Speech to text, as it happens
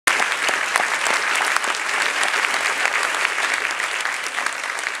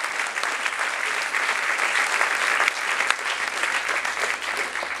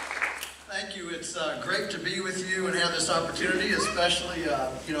great to be with you and have this opportunity, especially,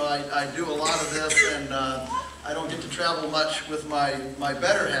 you know, I do a lot of this, and I don't get to travel much with my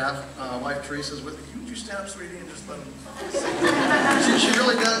better half. Wife Teresa's with me. Would you stand up, sweetie, and just let them see? She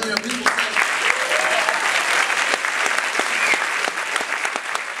really does, you know, people say,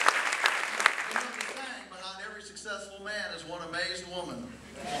 you know the saying, behind every successful man is one amazed woman.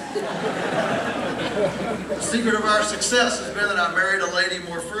 The secret of our success has been that I married a lady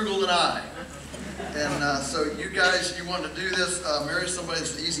more frugal than I. And so you guys, you want to do this, marry somebody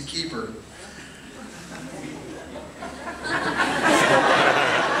that's an easy keeper.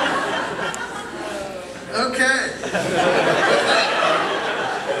 Okay.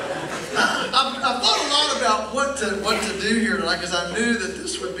 I've thought a lot about what to do here tonight, because I knew that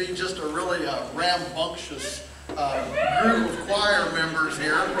this would be just a really rambunctious group of choir members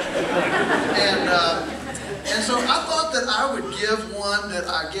here. And so I thought that I would give one that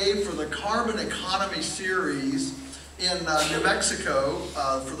I gave for the Carbon Economy series in New Mexico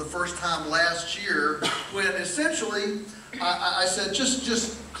for the first time last year, when essentially I said,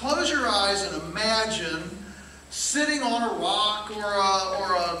 just close your eyes and imagine sitting on a rock or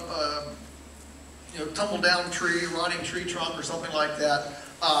a you know, tumble down tree, rotting tree trunk or something like that,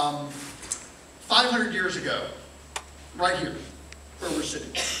 500 years ago, right here, where we're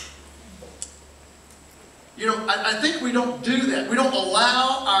sitting. You know, I think we don't do that. We don't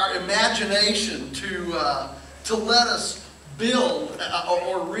allow our imagination to let us build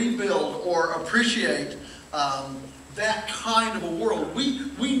or rebuild or appreciate that kind of a world.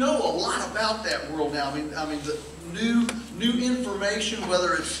 We know a lot about that world now. I mean the new information,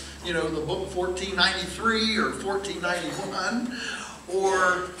 whether it's, you know, the book 1493 or 1491,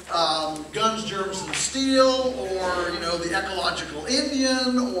 or Guns, Germs, and Steel, or, you know, the Ecological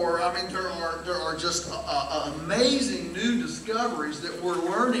Indian, or, I mean, there are just amazing new discoveries that we're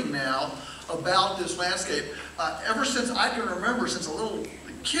learning now about this landscape. Ever since I can remember, since a little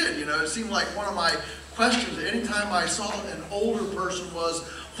kid, you know, it seemed like one of my questions anytime I saw an older person was,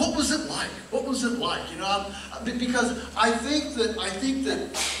 what was it like? What was it like? You know, because I think that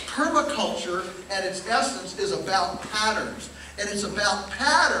permaculture at its essence is about patterns. And it's about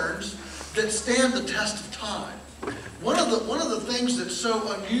patterns that stand the test of time. One of the things that's so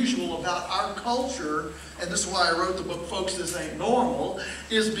unusual about our culture, and this is why I wrote the book, Folks, This Ain't Normal,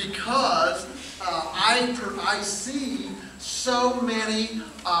 is because I see so many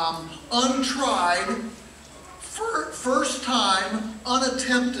untried, first-time,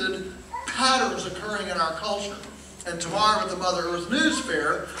 unattempted patterns occurring in our culture. And tomorrow at the Mother Earth News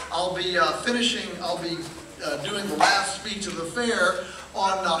Fair, I'll be doing the last speech of the fair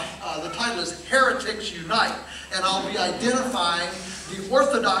on, the title is Heretics Unite. And I'll be identifying the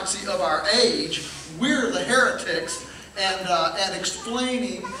orthodoxy of our age, we're the heretics, and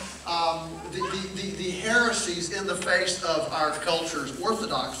explaining the heresies in the face of our culture's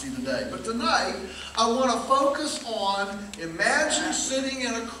orthodoxy today. But tonight, I want to focus on, imagine sitting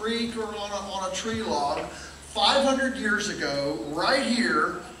in a creek or on a tree log 500 years ago, right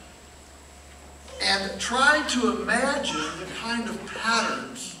here, and try to imagine the kind of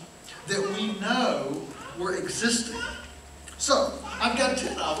patterns that we know were existing. So, I've got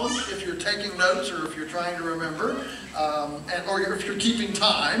 10 of them, if you're taking notes or if you're trying to remember, or if you're keeping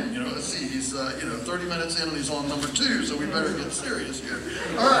time. You know, let's see, he's 30 minutes in and he's on number 2, so we better get serious here.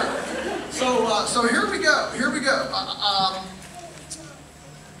 All right, so here we go,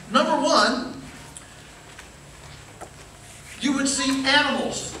 number 1, you would see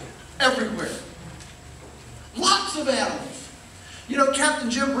animals everywhere. Lots of animals. You know, Captain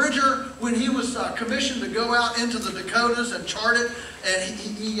Jim Bridger, when he was commissioned to go out into the Dakotas and chart it, and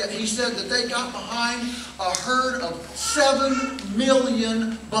he said that they got behind a herd of 7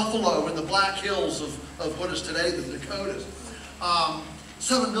 million buffalo in the Black Hills of what is today the Dakotas.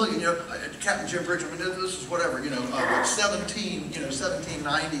 7 million, you know, Captain Jim Bridger, I mean, this is whatever, you know,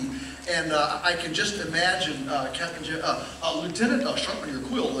 1790. And I can just imagine Captain Jim, Lieutenant, sharpen your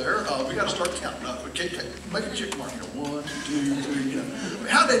quill there. We got to start counting up. Okay, make a check mark. You know, 1, 2, 3. You know,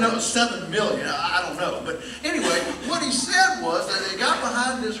 how did they know it was 7 million? I don't know. But anyway, what he said was that they got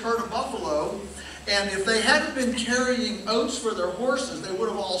behind this herd of buffalo, and if they hadn't been carrying oats for their horses, they would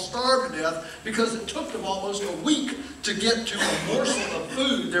have all starved to death, because it took them almost a week to get to a morsel of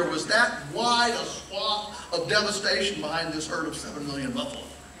food. There was that wide a swath of devastation behind this herd of 7 million buffalo.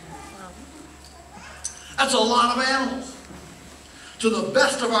 That's a lot of animals. To the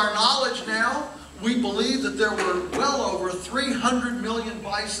best of our knowledge now, we believe that there were well over 300 million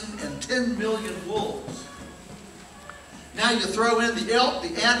bison and 10 million wolves. Now you throw in the elk,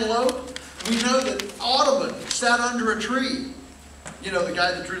 the antelope. We know that Audubon sat under a tree. You know, the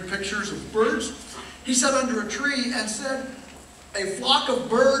guy that drew pictures of birds. He sat under a tree and said, a flock of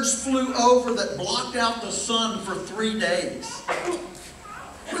birds flew over that blocked out the sun for 3 days.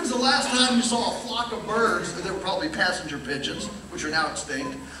 When's the last time you saw a flock of birds? They were probably passenger pigeons, which are now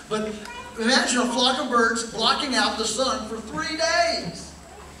extinct. But imagine a flock of birds blocking out the sun for 3 days.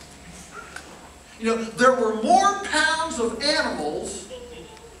 You know, there were more pounds of animals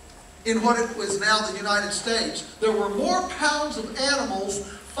in what it was now the United States. There were more pounds of animals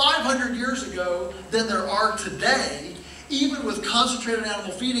 500 years ago than there are today, even with concentrated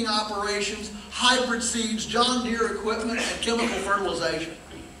animal feeding operations, hybrid seeds, John Deere equipment, and chemical fertilization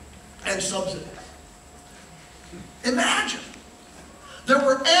and subsidies. Imagine. There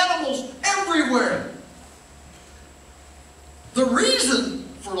were animals everywhere. The reason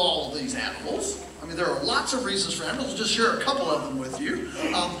for all of these animals, I mean, there are lots of reasons for animals. I'll just share a couple of them with you.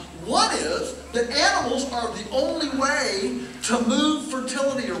 One is that animals are the only way to move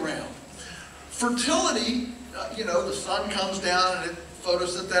fertility around. Fertility, you know, the sun comes down and it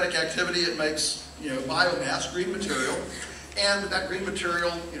photosynthetic activity, it makes, you know, biomass, green material, and that green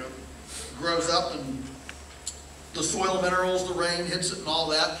material, you know, grows up and the soil minerals, the rain hits it and all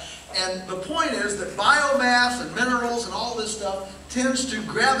that. And the point is that biomass and minerals and all this stuff tends to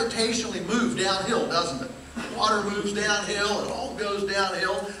gravitationally move downhill, doesn't it? Water moves downhill, it all goes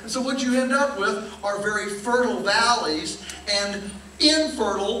downhill. And so what you end up with are very fertile valleys and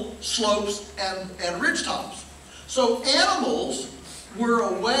infertile slopes and ridge tops. So animals were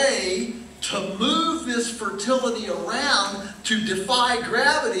a way to move this fertility around to defy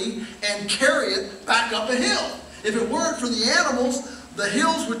gravity and carry it back up a hill. If it weren't for the animals, the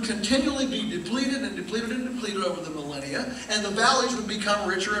hills would continually be depleted and depleted and depleted over the millennia, and the valleys would become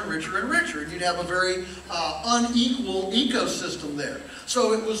richer and richer and richer, and you'd have a very unequal ecosystem there.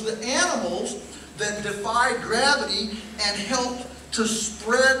 So it was the animals that defied gravity and helped to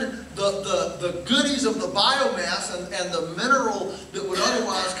spread the goodies of the biomass and the mineral that would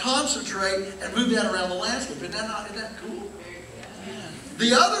otherwise concentrate and move that around the landscape. Isn't that cool?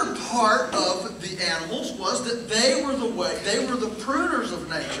 The other part of the animals was that they were the pruners of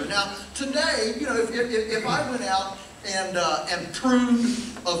nature. Now, today, you know, if I went out and pruned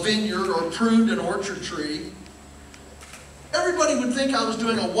a vineyard or pruned an orchard tree, everybody would think I was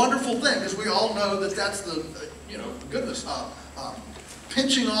doing a wonderful thing, because we all know that that's the, you know, goodness,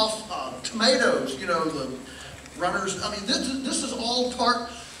 pinching off tomatoes, you know, the runners. I mean, this is all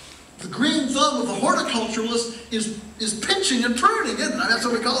part. The green thumb of the horticulturalist is pinching and pruning, isn't it? That's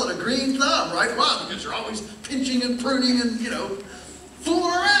what we call it, a green thumb, right? Why? Because you're always pinching and pruning and, you know,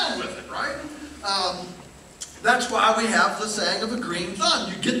 fooling around with it, right? That's why we have the saying of a green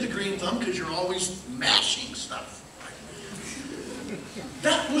thumb. You get the green thumb because you're always mashing stuff.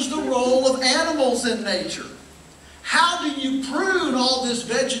 That was the role of animals in nature. How do you prune all this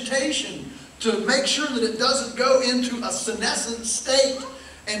vegetation to make sure that it doesn't go into a senescent state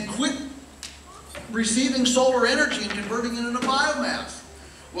and quit receiving solar energy and converting it into biomass?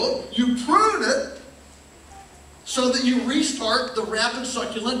 Well, you prune it so that you restart the rapid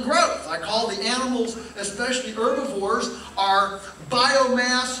succulent growth. I call the animals, especially herbivores, our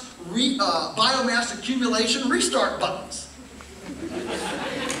biomass accumulation restart buttons.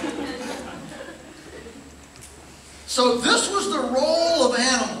 So this was the role of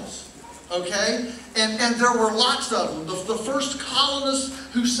animals, okay? And there were lots of them. The first colonists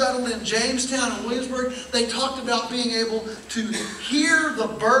who settled in Jamestown and Williamsburg, they talked about being able to hear the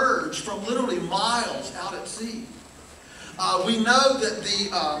birds from literally miles out at sea. We know that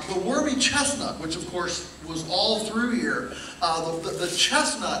the wormy chestnut, which of course was all through here, the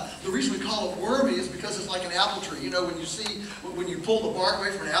chestnut, the reason we call it wormy is because it's like an apple tree. You know, when you pull the bark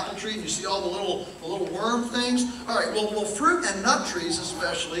away from an apple tree and you see all the little worm things. All right, well, fruit and nut trees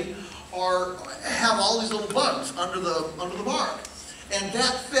especially have all these little bugs under the bark. And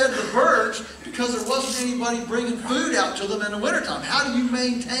that fed the birds because there wasn't anybody bringing food out to them in the wintertime. How do you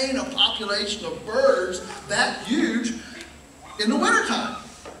maintain a population of birds that huge in the wintertime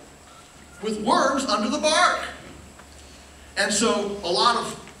with worms under the bark? And so a lot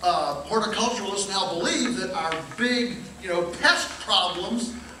of horticulturalists now believe that our big, you know, pest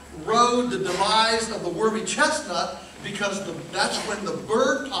problems rode the demise of the wormy chestnut, because that's when the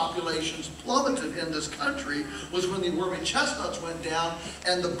bird populations plummeted in this country, was when the wormy chestnuts went down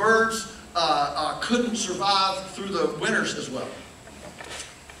and the birds couldn't survive through the winters as well.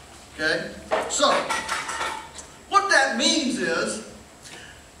 Okay? So, what that means is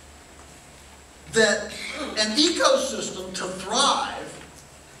that an ecosystem to thrive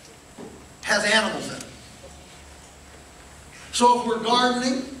has animals in it. So if we're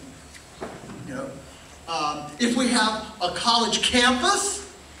gardening, you know, if we have a college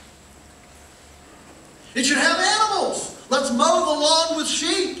campus, It should have animals. Let's mow the lawn with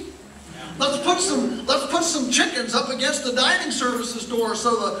sheep. Let's put some chickens up against the dining services door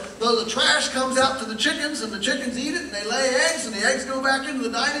so the trash comes out to the chickens and the chickens eat it and they lay eggs and the eggs go back into the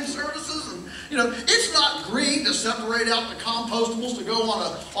dining services. And you know, it's not green to separate out the compostables to go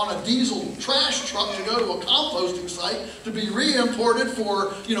on a diesel trash truck to go to a composting site to be re-imported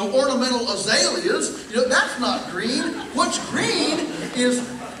for, you know, ornamental azaleas. You know, that's not green. What's green is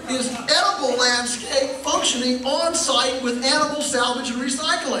edible landscape functioning on site with animal salvage and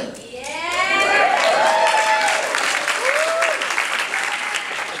recycling.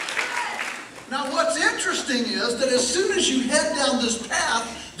 Now what's interesting is that as soon as you head down this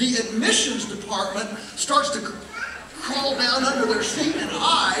path, the admissions department starts to crawl down under their seat and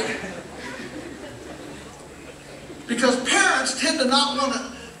hide, because parents tend to not want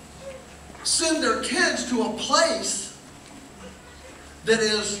to send their kids to a place that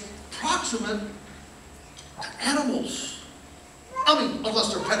is proximate to animals. I mean,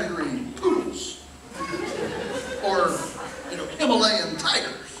 unless they're pedigree poodles or, you know, Himalayan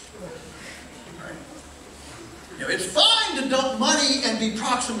tigers. Right? You know, it's fine to dump money and be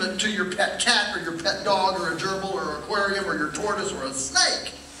proximate to your pet cat or your pet dog or a gerbil or aquarium or your tortoise or a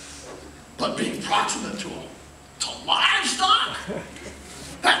snake, but being proximate to livestock,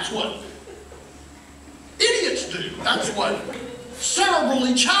 that's what idiots do. That's what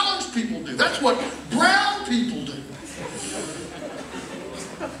cerebrally challenged people do. That's what brown people do.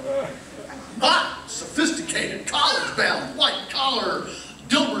 Not sophisticated, college-bound, white-collar,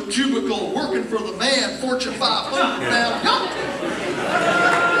 Dilbert cubicle, working for the man, Fortune 500 pound young.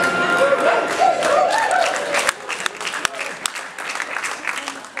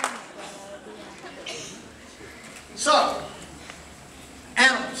 So,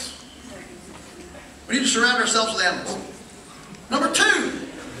 animals. We need to surround ourselves with animals. Number 2.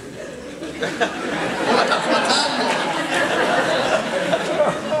 Boy, that's my time.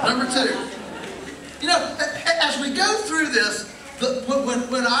 Number 2. You know, as we go through this,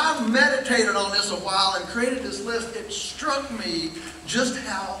 when I meditated on this a while and created this list, it struck me just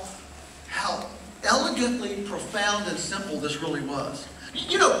how elegantly profound and simple this really was.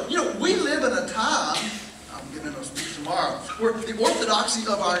 You know, we live in a time, I'm getting into a speech tomorrow, where the orthodoxy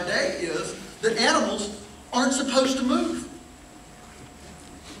of our day is that animals aren't supposed to move.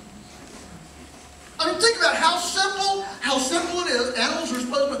 I mean, think about how simple it is. Animals are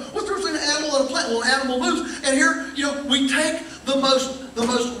supposed to move. What's the difference between an animal and a plant? Well, an animal moves. And here, you know, we take the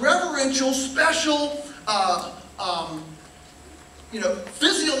most reverential, special, you know,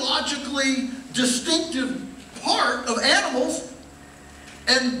 physiologically distinctive part of animals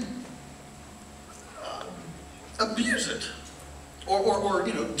and abuse it, or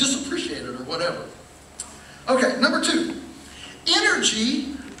you know, disappreciate it, or whatever. Okay, number 2,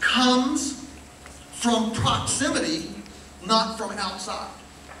 energy comes from proximity, not from outside.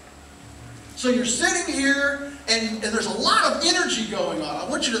 So you're sitting here, and there's a lot of energy going on. I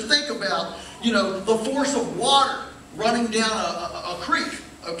want you to think about, you know, the force of water running down a creek,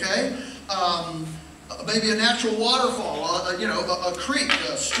 okay? Maybe a natural waterfall, you know, a creek,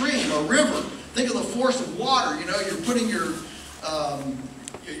 a stream, a river. Think of the force of water. You know, you're putting your,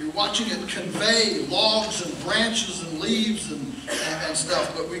 you're watching it convey logs and branches and leaves and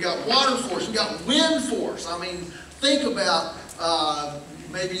stuff. But we got water force, we got wind force. I mean, think about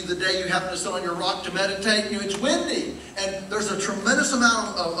maybe the day you happen to sit on your rock to meditate. You know, it's windy, and there's a tremendous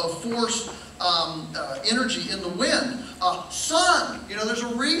amount of force, energy in the wind. Sun. You know, there's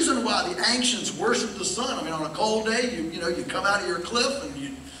a reason why the ancients worshiped the sun. I mean, on a cold day, you know, you come out of your cliff and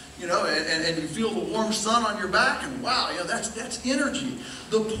you know, and you feel the warm sun on your back, and wow, you know, that's energy.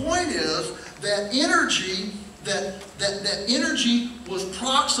 The point is that energy, that energy was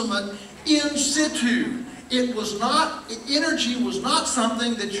proximate in situ. It was not, energy was not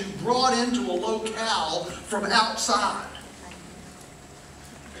something that you brought into a locale from outside.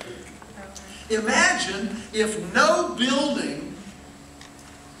 Imagine if no building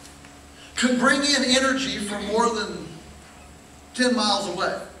could bring in energy from more than 10 miles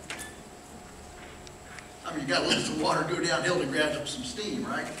away. I mean, you got to let the water go downhill to grab up some steam,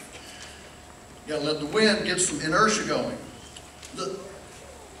 right? You got to let the wind get some inertia going.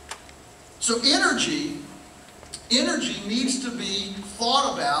 So energy needs to be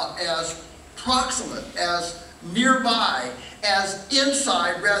thought about as proximate, as nearby, as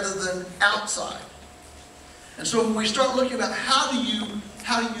inside rather than outside. And so when we start looking at how do you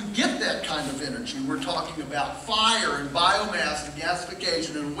get that kind of energy, we're talking about fire and biomass and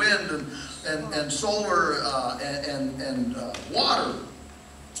gasification and wind and solar and water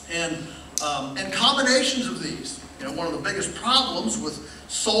and combinations of these. You know, one of the biggest problems with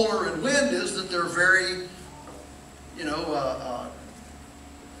solar and wind is that they're very,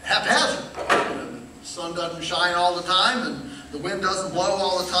 haphazard. The sun doesn't shine all the time, and the wind doesn't blow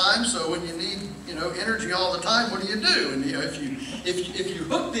all the time. So when you need, energy all the time, what do? And if you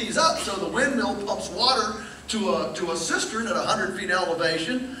hook these up so the windmill pumps water to a cistern at 100 feet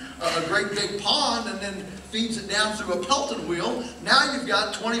elevation, a great big pond, and then feeds it down through a Pelton wheel. Now you've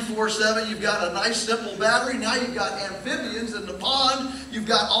got 24/7, you've got a nice simple battery, now you've got amphibians in the pond, you've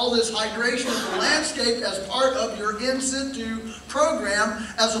got all this hydration of the landscape as part of your in situ program,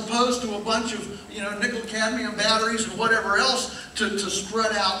 as opposed to a bunch of nickel cadmium batteries and whatever else to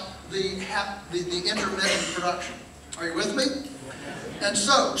spread out the intermittent production. Are you with me? And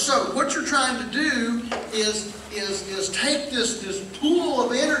so what you're trying to do is take this pool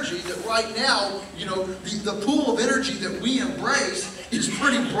of energy that right now, the pool of energy that we embrace is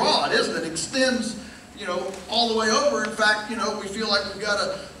pretty broad, isn't it? It extends, all the way over. In fact, we feel like we've got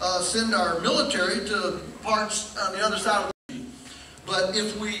to send our military to parts on the other side of the country. But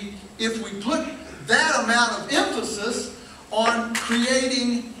if we put that amount of emphasis on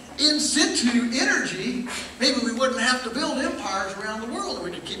creating in situ energy, maybe we wouldn't have to build empires around the world, and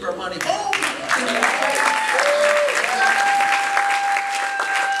we could keep our money home.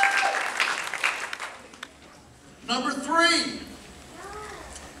 Number 3,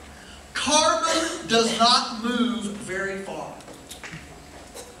 carbon does not move very far.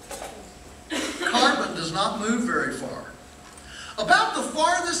 Carbon does not move very far. About the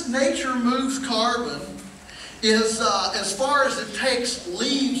farthest nature moves carbon is as far as it takes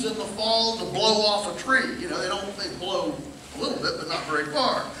leaves in the fall to blow off a tree. They blow a little bit, but not very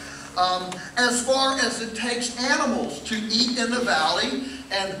far. As far as it takes animals to eat in the valley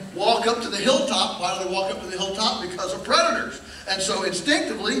and walk up to the hilltop. Why do they walk up to the hilltop? Because of predators. And so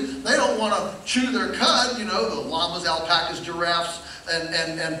instinctively, they don't want to chew their cud. The llamas, alpacas, giraffes,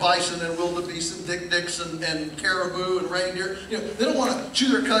 and bison and wildebeest and dik-diks and caribou and reindeer. They don't want to chew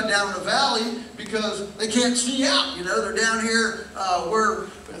their cud down in the valley because they can't see out. They're down here where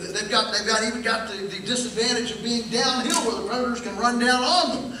they've even got the disadvantage of being downhill where the predators can run down on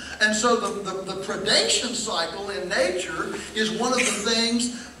them. And so the predation cycle in nature is one of the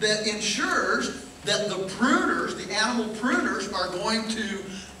things that ensures that the pruners, the animal pruners, are going to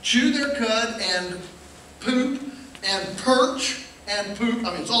chew their cud and poop and perch and poop.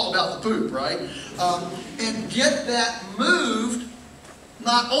 I mean, it's all about the poop, right? And get that moved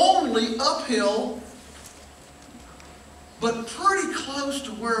not only uphill, but pretty close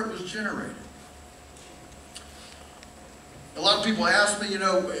to where it was generated. A lot of people ask me,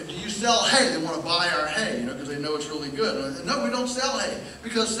 do you sell hay? They want to buy our hay, because they know it's really good. No, we don't sell hay,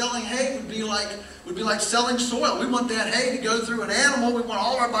 because selling hay would be like selling soil. We want that hay to go through an animal. We want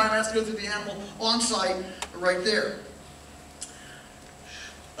all of our biomass to go through the animal on site right there.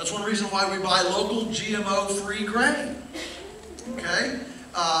 That's one reason why we buy local GMO-free grain, okay?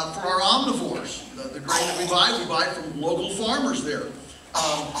 For our omnivores, the grain that we buy from local farmers there.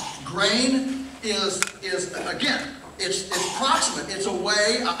 Grain is again, it's proximate. It's a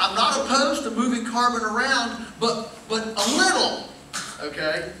way. I'm not opposed to moving carbon around, but a little,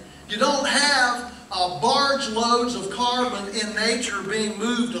 okay? You don't have barge loads of carbon in nature being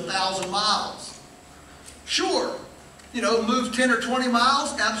moved 1,000 miles. Sure. Move 10 or 20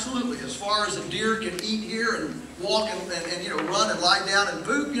 miles? Absolutely. As far as a deer can eat here and walk and run and lie down and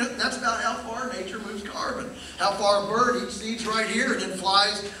poop, that's about how far nature moves carbon. How far a bird eats seeds right here and then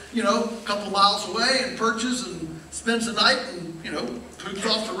flies, a couple miles away and perches and spends the night and, poops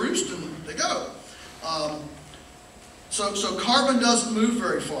off the roost and they go. So carbon doesn't move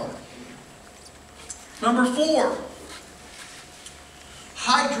very far. Number 4,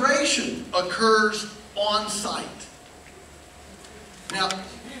 hydration occurs on site. Now,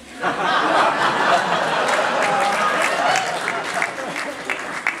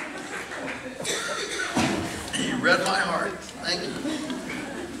 you read my heart. Thank you.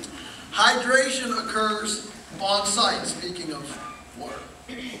 Hydration occurs on site, speaking of water.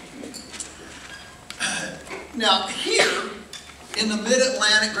 Now, here in the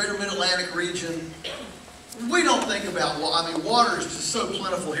Mid-Atlantic, greater Mid-Atlantic region, we don't think about, water is just so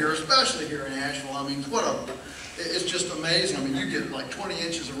plentiful here, especially here in Asheville. It's just amazing. You get like 20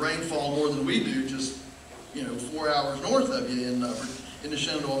 inches of rainfall more than we do, just 4 hours north of you in the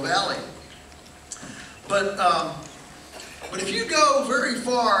Shenandoah Valley. But if you go very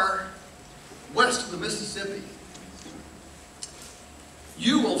far west of the Mississippi,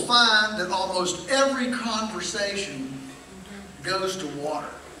 you will find that almost every conversation goes to water,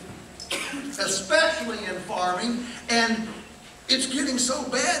 especially in farming. And it's getting so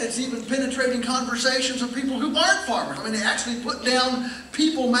bad, it's even penetrating conversations of people who aren't farmers. I mean, they actually put down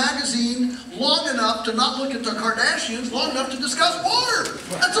People magazine long enough to not look at the Kardashians, long enough to discuss water.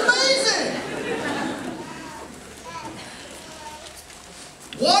 That's amazing.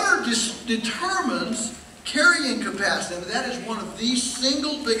 Water determines carrying capacity, and that is one of the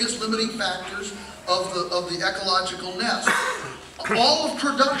single biggest limiting factors of the ecological nest. All of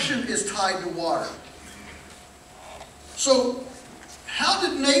production is tied to water. So, how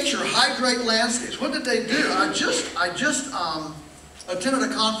did nature hydrate landscapes? What did they do? I just attended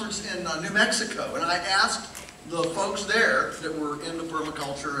a conference in New Mexico, and I asked the folks there that were into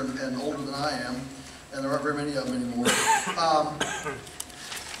permaculture and older than I am, and there aren't very many of them anymore,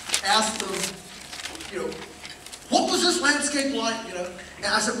 asked them, you know, what was this landscape like, you know? And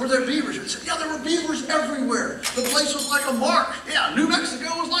I said, were there beavers? They said, yeah, there were beavers everywhere. The place was like a marsh. Yeah, New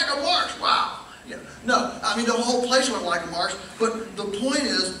Mexico was like a marsh. Wow. Yeah. No, I mean, the whole place went like a marsh, but the point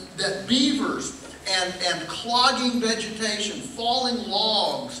is that beavers and clogging vegetation, falling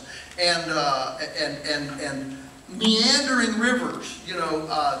logs, and meandering rivers, you know,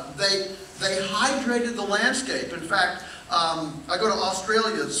 they hydrated the landscape. In fact, I go to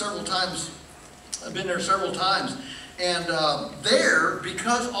Australia several times. I've been there several times, and there,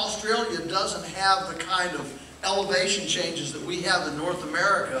 because Australia doesn't have the kind of elevation changes that we have in North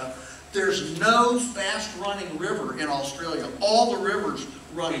America, there's no fast-running river in Australia. All the rivers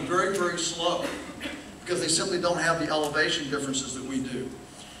run very, very slow because they simply don't have the elevation differences that we do.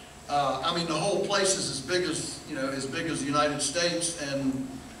 I mean, the whole place is as big as, you know, as big as the United States, and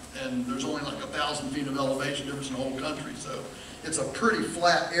there's only like 1,000 feet of elevation difference in the whole country, so it's a pretty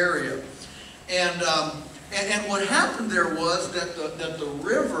flat area. And what happened there was that the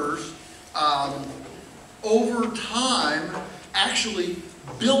rivers, over time, actually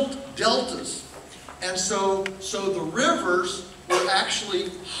built deltas. And so the rivers were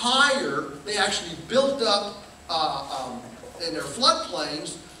actually higher. They actually built up in their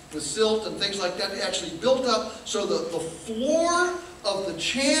floodplains with silt and things like that. They actually built up so the floor of the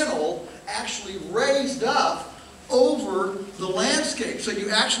channel actually raised up over the landscape. So you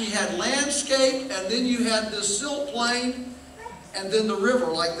actually had landscape, and then you had this silt plain, and then the river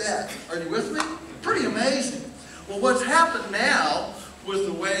like that. Are you with me? Pretty amazing. Well, what's happened now with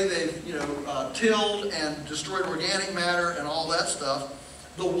the way they've, you know, tilled and destroyed organic matter and all that stuff,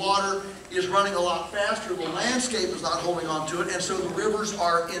 the water is running a lot faster. The landscape is not holding on to it, and so the rivers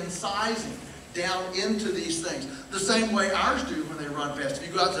are incising down into these things. The same way ours do when they run fast. If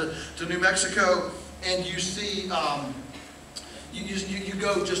you go out to New Mexico and you see, you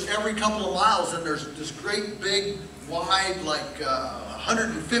go just every couple of miles, and there's this great big, wide, like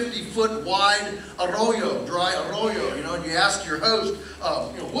 150-foot wide arroyo, dry arroyo, you know, and you ask your host,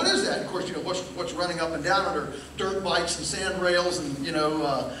 you know, what is that? And of course, you know, what's running up and down under dirt bikes and sand rails and, you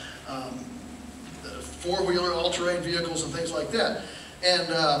know, four-wheeler, all-terrain vehicles and things like that. And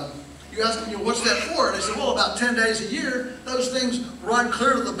you ask them, you know, what's that for? And they say, well, about 10 days a year, those things run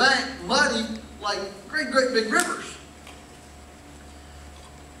clear to the bank, muddy, like great big rivers.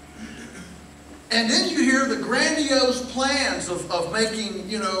 And then you hear the grandiose plans of making,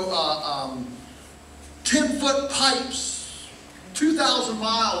 you know, 10-foot pipes, 2,000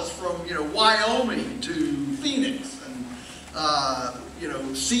 miles from, you know, Wyoming to Phoenix, and, you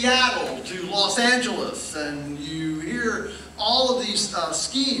know, Seattle to Los Angeles, and you hear all of these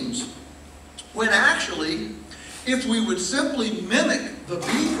schemes, when actually, if we would simply mimic the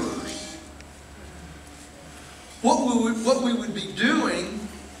beavers, what we would be doing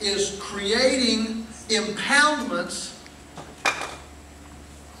is creating impoundments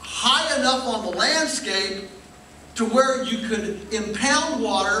high enough on the landscape to where you could impound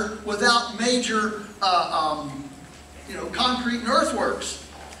water without major you know, concrete and earthworks.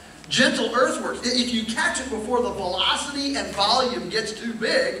 Gentle earthworks. If you catch it before the velocity and volume gets too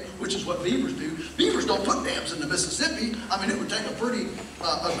big, which is what beavers do. Beavers don't put dams in the Mississippi. I mean, it would take a pretty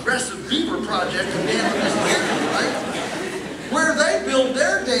aggressive beaver project to dam the Mississippi, right? Where they build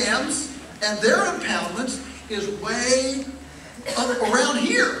their dams and their impoundments is way up around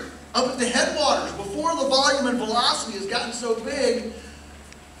here, up at the headwaters, before the volume and velocity has gotten so big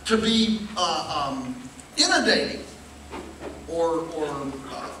to be inundating or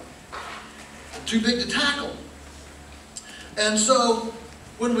too big to tackle. And so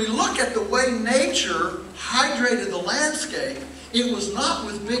when we look at the way nature hydrated the landscape, it was not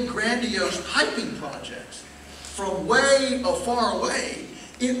with big grandiose piping projects from way far away.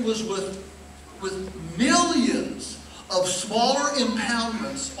 It was with millions of smaller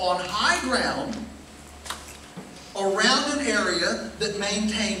impoundments on high ground around an area that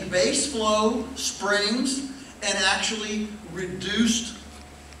maintained base flow, springs, and actually reduced,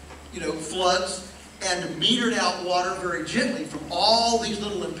 floods and metered out water very gently from all these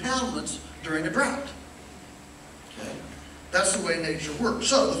little impoundments during a drought. Okay? That's the way nature works.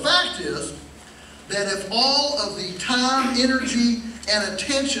 So the fact is that if all of the time, energy, and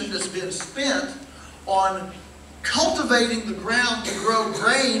attention that's been spent on cultivating the ground to grow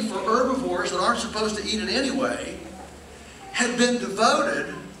grain for herbivores that aren't supposed to eat it anyway had been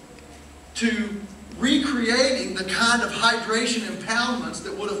devoted to recreating the kind of hydration impoundments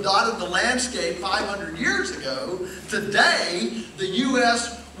that would have dotted the landscape 500 years ago, today the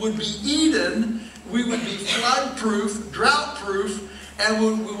U.S. would be Eden, we would be flood-proof, drought-proof, and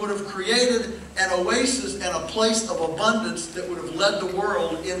we would have created an oasis and a place of abundance that would have led the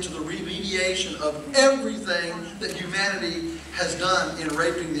world into the remediation of everything that humanity has done in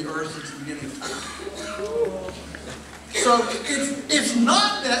raping the earth since the beginning of time. So it's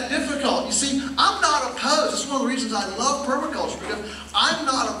not that difficult. You see, I'm not opposed. This is one of the reasons I love permaculture, because I'm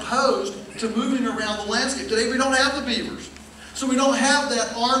not opposed to moving around the landscape. Today we don't have the beavers. So we don't have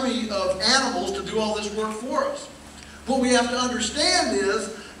that army of animals to do all this work for us. What we have to understand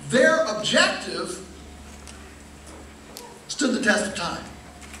is their objective stood the test of time.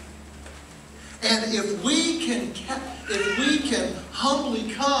 And if we can humbly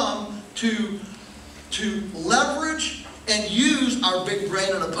come to leverage and use our big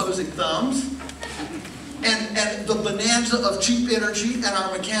brain and opposing thumbs and the bonanza of cheap energy and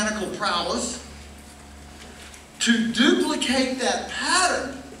our mechanical prowess to duplicate that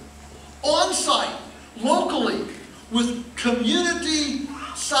pattern on site, locally, with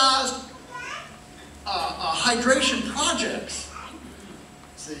community-sized hydration projects,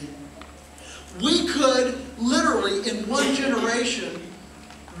 see, we could literally, in one generation,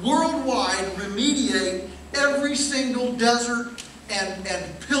 worldwide remediate every single desert and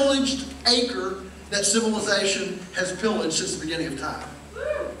pillaged acre that civilization has pillaged since the beginning of time.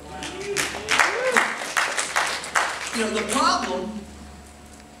 The problem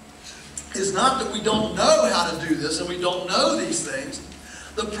is not that we don't know how to do this and we don't know these things.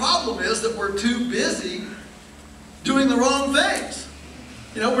 The problem is that we're too busy doing the wrong things.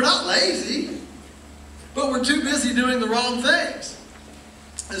 We're not lazy, but we're too busy doing the wrong things.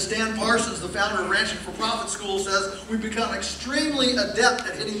 As Dan Parsons, the founder of Ranching for Profit School, says, we've become extremely adept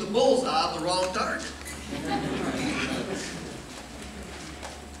at hitting the bullseye on the wrong target.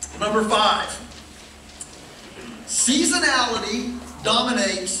 Number 5. Seasonality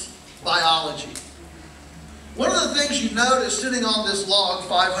dominates biology. One of the things you notice sitting on this log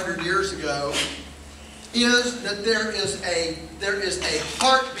 500 years ago is that there is a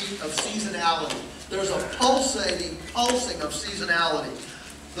heartbeat of seasonality. There's a pulsing of seasonality.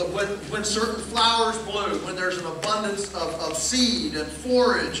 That when certain flowers bloom, when there's an abundance of seed and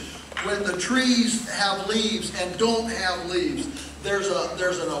forage, when the trees have leaves and don't have leaves, there's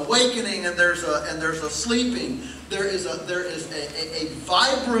an awakening and there's a sleeping. There is a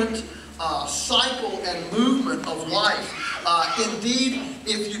vibrant cycle and movement of life. Indeed,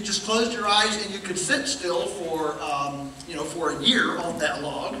 if you just closed your eyes and you could sit still for a year on that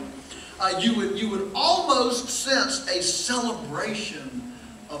log, you would almost sense a celebration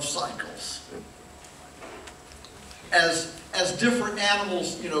of cycles. As different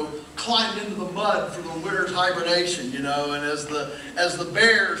animals, climbed into the mud for the winter's hibernation, and as the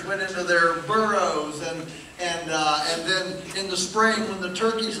bears went into their burrows, and then in the spring when the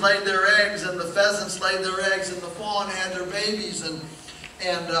turkeys laid their eggs and the pheasants laid their eggs and the fawn had their babies, and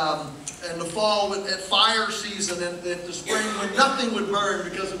the fall at fire season, and the spring when nothing would burn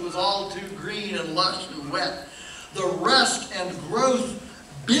because it was all too green and lush and wet. The rest and growth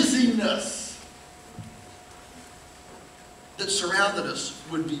busyness that surrounded us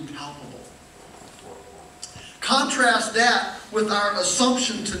would be palpable. Contrast that with our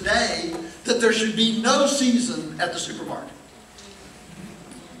assumption today that there should be no season at the supermarket.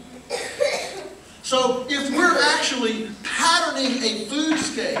 So if we're actually patterning a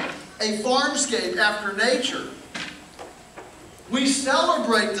foodscape, a farmscape after nature, we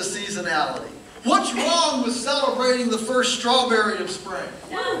celebrate the seasonality. What's wrong with celebrating the first strawberry of spring?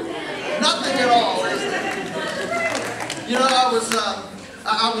 Nothing at all, is there?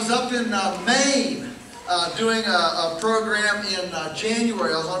 I was up in Maine doing a program in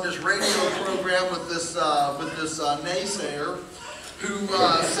January. I was on this radio program with this naysayer who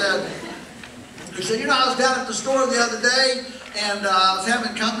said, I was down at the store the other day and I was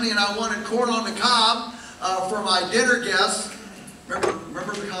having company and I wanted corn on the cob for my dinner guests.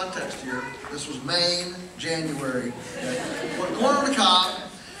 Remember the context here. This was Maine, January. Corn on the cob.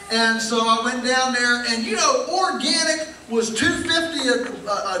 And so I went down there and organic was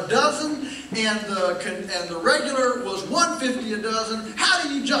 $2.50 a dozen, and the regular was $1.50 a dozen. How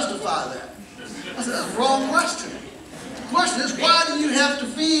do you justify that? I said, that's the wrong question. The question is, why do you have to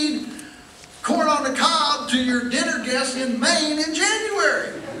feed corn on the cob to your dinner guests in Maine in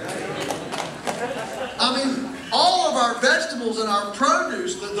January? I mean, all of our vegetables and our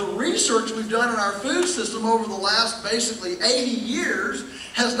produce, the research we've done in our food system over the last basically 80 years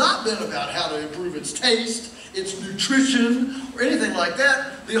has not been about how to improve its taste, its nutrition, or anything like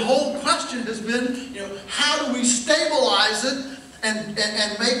that. The whole question has been, how do we stabilize it and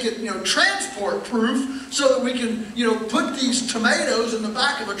make it, transport proof so that we can, put these tomatoes in the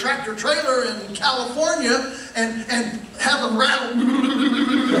back of a tractor trailer in California and have them rattle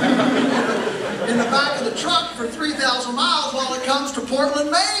in the back of the truck for 3,000 miles while it comes to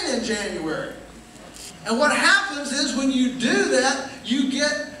Portland, Maine in January. And what happens is when you do that, you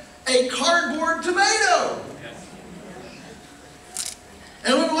get a cardboard tomato.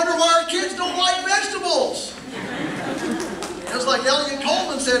 And we wonder why our kids don't like vegetables. It's like Elliot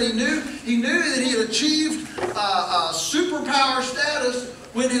Coleman said, he knew that he had achieved superpower status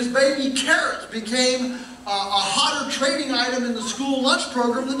when his baby carrots became a hotter trading item in the school lunch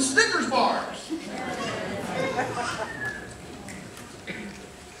program than Snickers bars.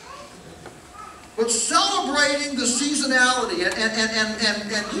 But celebrating the seasonality,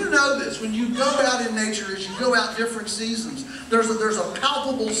 and you know this, when you go out in nature, as you go out different seasons, there's a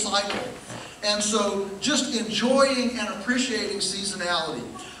palpable cycle. And so just enjoying and appreciating seasonality.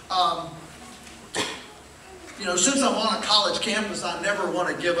 Since I'm on a college campus, I never want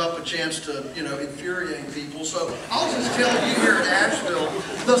to give up a chance to, infuriate people. So I'll just tell you here at Asheville,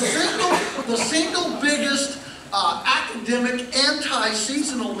 the single biggest academic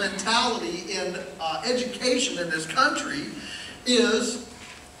anti-seasonal mentality in education in this country is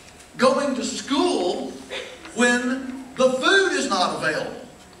going to school when the food is not available.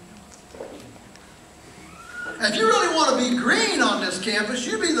 If you really want to be green on this campus,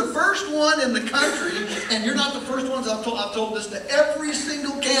 you be the first one in the country, and you're not the first ones. I've told this to every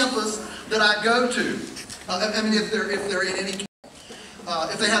single campus that I go to. I mean, if they're in any,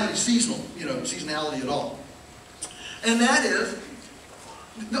 if they have any seasonality at all. And that is,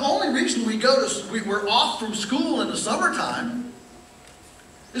 the only reason we're off from school in the summertime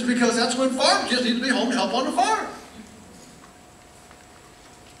is because that's when farm kids need to be home to help on the farm.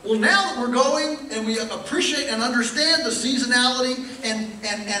 Well, now that we're going and we appreciate and understand the seasonality and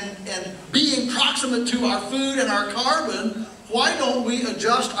being proximate to our food and our carbon, why don't we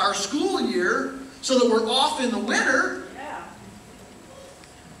adjust our school year so that we're off in the winter? Yeah.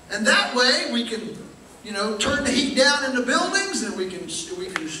 And that way we can, turn the heat down in the buildings, and we can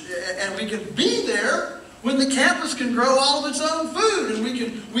be there when the campus can grow all of its own food, and we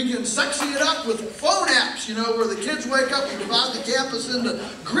can sexy it up with phone apps, where the kids wake up and divide the campus into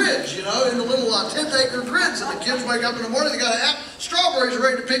grids, into little 10th-acre grids, and the kids wake up in the morning, they got an app, strawberries are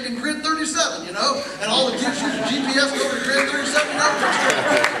ready to pick in grid 37, and all the kids use GPS go to grid 37,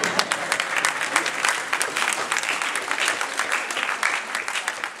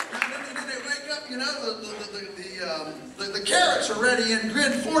 the carrots are ready in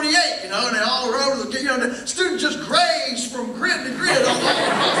grid 48, and they all are over the students just graze from grid to grid all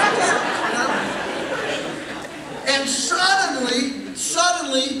across the board, And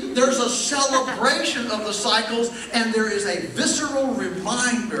suddenly, there's a celebration of the cycles, and there is a visceral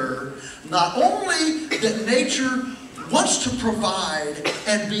reminder, not only that nature wants to provide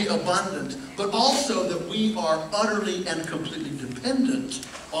and be abundant, but also that we are utterly and completely dependent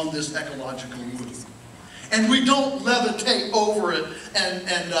on this ecological movement. And we don't levitate over it and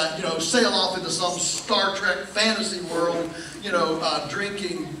sail off into some Star Trek fantasy world,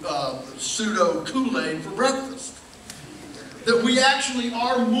 drinking pseudo Kool-Aid for breakfast. That we actually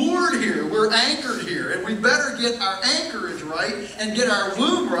are moored here, we're anchored here, and we better get our anchorage right and get our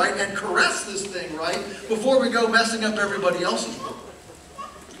womb right and caress this thing right before we go messing up everybody else's womb.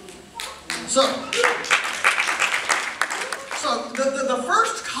 So the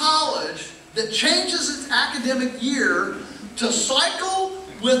first college that changes its academic year to cycle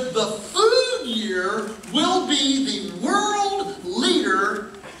with the food year will be the world leader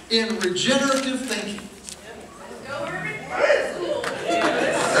in regenerative thinking.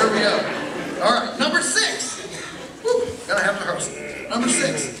 There we go. All right, number 6. Woo, gotta have to hurry. Number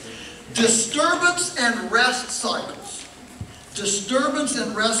 6, disturbance and rest cycles. Disturbance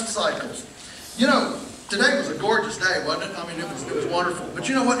and rest cycles. Today was a gorgeous day, wasn't it? I mean, it was wonderful. But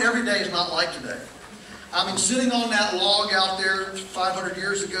you know what? Every day is not like today. I mean, sitting on that log out there 500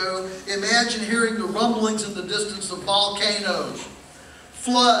 years ago, imagine hearing the rumblings in the distance of volcanoes,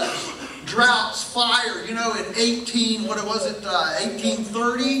 floods, droughts, fire. You know, in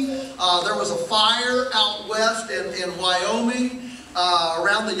 1830, there was a fire out west in Wyoming,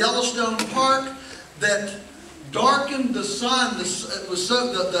 around the Yellowstone Park, that darkened the sun. It was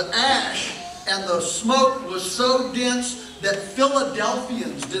so, the ash and the smoke was so dense that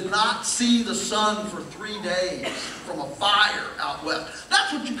Philadelphians did not see the sun for 3 days from a fire out west.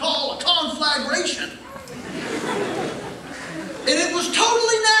 That's what you call a conflagration. And it was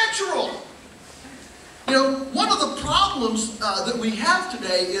totally natural. You know, one of the problems that we have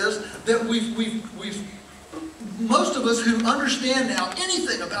today is that most of us who understand now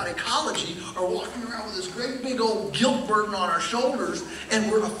anything about ecology are walking around with this great big old guilt burden on our shoulders, and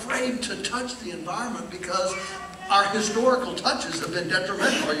we're afraid to touch the environment because our historical touches have been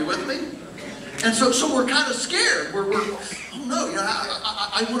detrimental. Are you with me? And so we're kind of scared. We're oh no, you know,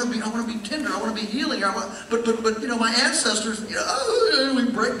 I want to be tender. I want to be healing. But you know, my ancestors, you know, we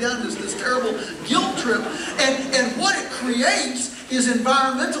break down this terrible guilt trip, and what it creates is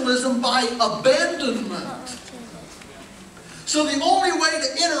environmentalism by abandonment. So the only way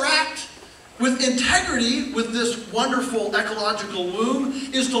to interact with integrity with this wonderful ecological womb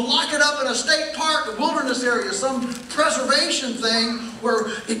is to lock it up in a state park, a wilderness area, some preservation thing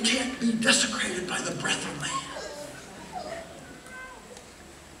where it can't be desecrated by the breath of man.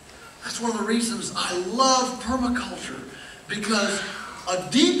 That's one of the reasons I love permaculture, because a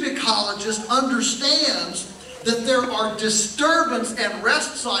deep ecologist understands that there are disturbance and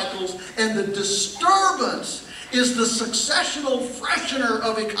rest cycles, and the disturbance is the successional freshener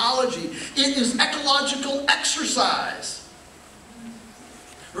of ecology. It is ecological exercise.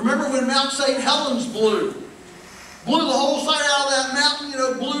 Remember when Mount St. Helens blew? Blew the whole side out of that mountain, you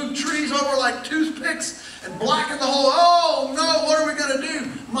know, blew trees over like toothpicks and blackened the whole, oh no, what are we going to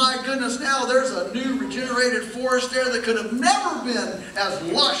do? My goodness, now there's a new regenerated forest there that could have never been as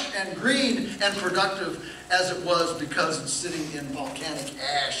lush and green and productive as it was, because it's sitting in volcanic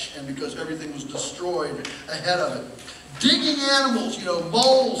ash and because everything was destroyed ahead of it. Digging animals, you know,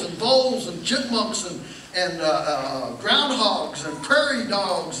 moles and voles and chipmunks and groundhogs and prairie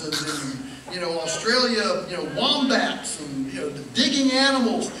dogs and you know, Australia, you know, wombats and, you know, the digging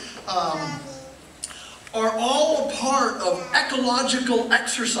animals are all a part of ecological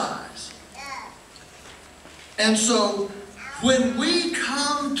exercise. And so when we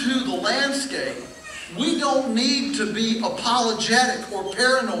come to the landscape, we don't need to be apologetic or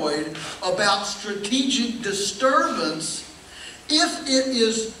paranoid about strategic disturbance if it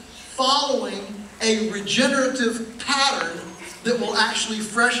is following a regenerative pattern that will actually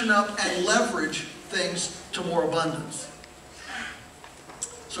freshen up and leverage things to more abundance.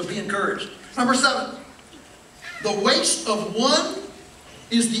 So be encouraged. Number 7, the waste of one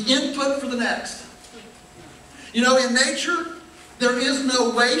is the input for the next. You know, in nature, there is no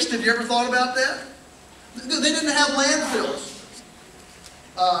waste. Have you ever thought about that? They didn't have landfills.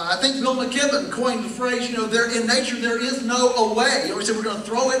 I think Bill McKibben coined the phrase, you know, in nature there is no away. You know, we said we're going to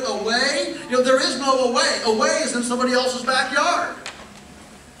throw it away. You know, there is no away. Away is in somebody else's backyard.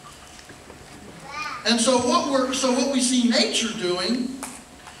 And so what we see nature doing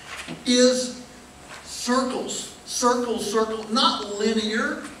is circles, not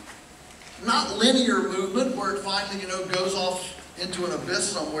linear movement where it finally, you know, goes off into an abyss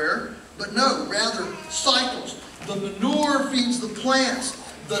somewhere. But no, rather cycles. The manure feeds the plants.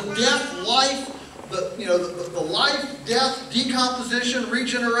 The death, life, the life, death, decomposition,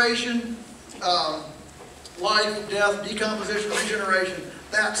 regeneration, life, death, decomposition, regeneration.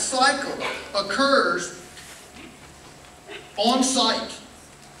 That cycle occurs on site.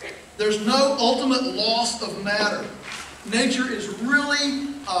 There's no ultimate loss of matter. Nature is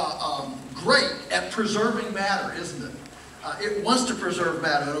really great at preserving matter, isn't it? It wants to preserve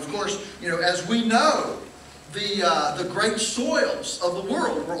matter. And of course, you know, as we know, the great soils of the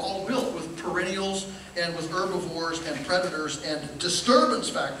world were all built with perennials and with herbivores and predators and disturbance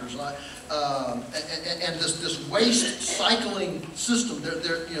factors, and this waste cycling system.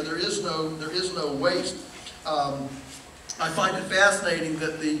 There is no waste. I find it fascinating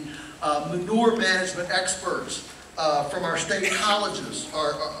that the manure management experts from our state colleges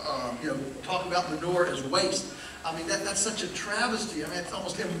are talking about manure as waste. I mean, that's such a travesty. I mean, it's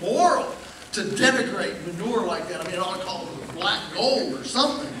almost immoral to denigrate manure like that. I mean, I ought to call it black gold or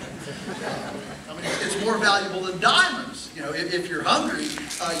something. I mean, it's more valuable than diamonds. You know, if you're hungry,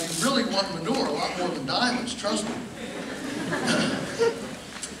 you really want manure a lot more than diamonds, trust me.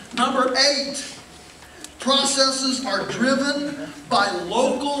 Number 8, processes are driven by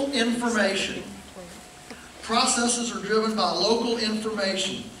local information. Processes are driven by local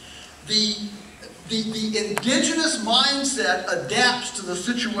information. The the indigenous mindset adapts to the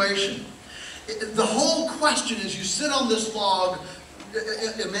situation. The whole question is, you sit on this log,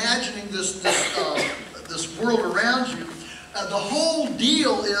 imagining this world around you. The whole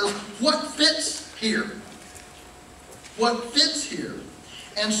deal is what fits here. What fits here.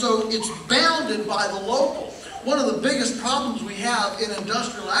 And so it's bounded by the local. One of the biggest problems we have in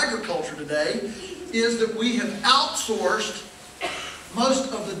industrial agriculture today is that we have outsourced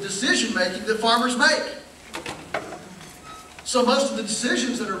most of the decision making that farmers make. So most of the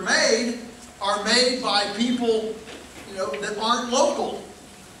decisions that are made by people, you know, that aren't local.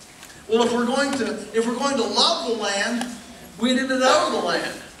 Well, if we're going to love the land, we need to know the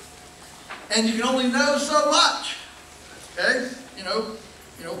land. And you can only know so much. Okay? You know,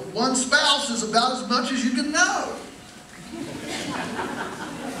 one spouse is about as much as you can know.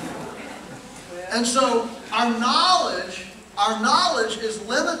 And so our knowledge is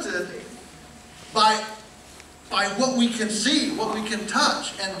limited by what we can see, what we can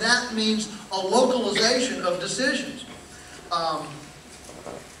touch, and that means a localization of decisions.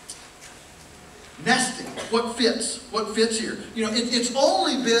 Nesting, what fits here. You know, it's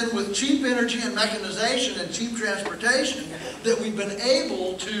only been with cheap energy and mechanization and cheap transportation that we've been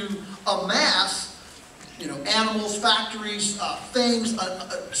able to amass, you know, animals, factories, things,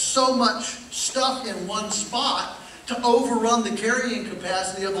 so much stuff in one spot to overrun the carrying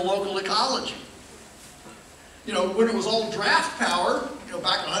capacity of the local ecology. You know, when it was all draft power, you know,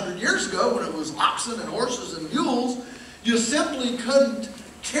 back 100 years ago, when it was oxen and horses and mules, you simply couldn't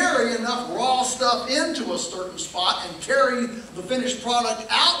carry enough raw stuff into a certain spot and carry the finished product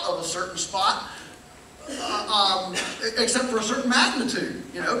out of a certain spot, except for a certain magnitude,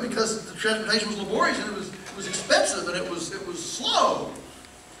 you know, because the transportation was laborious and it was expensive and it was slow.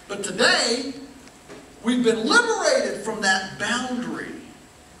 But today, we've been liberated from that boundary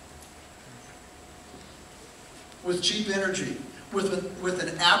with cheap energy, with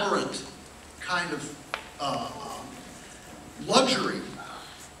an aberrant kind of luxury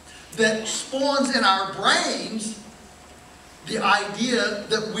that spawns in our brains the idea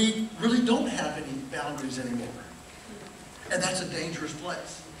that we really don't have any boundaries anymore. And that's a dangerous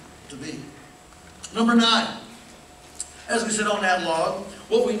place to be. Number 9, as we sit on that log,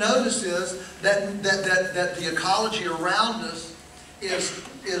 what we notice is that the ecology around us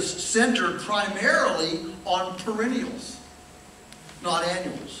is centered primarily on perennials, not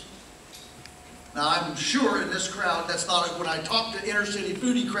annuals. Now, I'm sure in this crowd, that's not, when I talk to inner city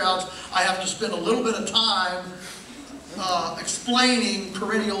foodie crowds, I have to spend a little bit of time explaining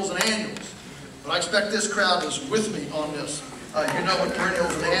perennials and annuals. But I expect this crowd is with me on this. You know what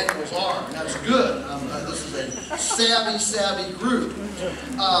perennials and annuals are, and that's good. This is a savvy group.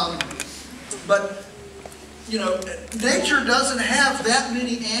 But, you know, nature doesn't have that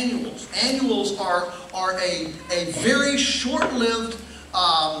many annuals. Annuals are a very short-lived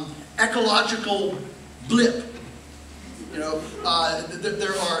ecological blip. You know,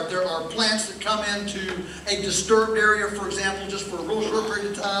 there are plants that come into a disturbed area, for example, just for a real short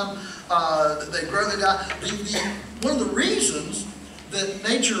period of time. They grow, they die. One of the reasons that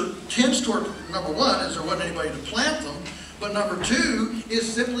nature tends toward, number 1, is there wasn't anybody to plant them, but number 2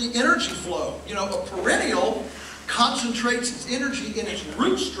 is simply energy flow. You know, a perennial concentrates its energy in its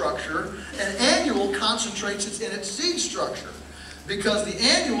root structure, and annual concentrates it in its seed structure. Because the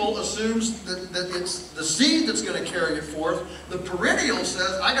annual assumes that it's the seed that's going to carry it forth. The perennial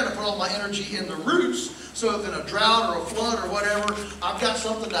says, I got to put all my energy in the roots, so if in a drought or a flood or whatever, I've got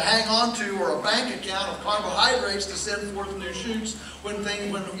something to hang on to, or a bank account of carbohydrates to send forth new shoots when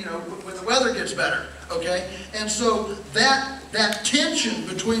the weather gets better. Okay? And so that tension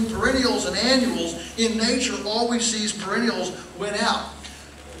between perennials and annuals in nature always sees perennials win out.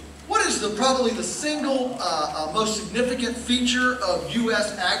 What is probably the single most significant feature of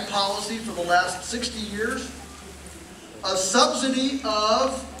U.S. ag policy for the last 60 years? A subsidy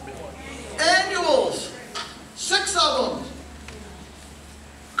of annuals. 6 of them.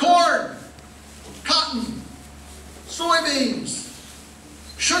 Corn, cotton, soybeans,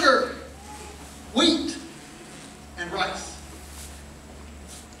 sugar, wheat, and rice.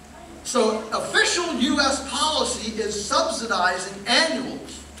 So official U.S. policy is subsidizing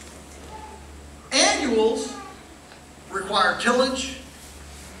annuals. Annuals require tillage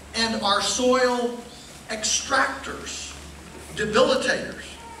and are soil extractors, debilitators.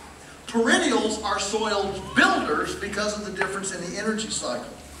 Perennials are soil builders because of the difference in the energy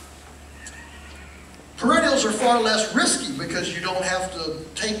cycle. Perennials are far less risky because you don't have to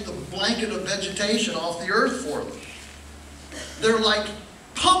take the blanket of vegetation off the earth for them. They're like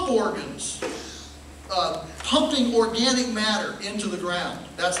pump organs pumping organic matter into the ground.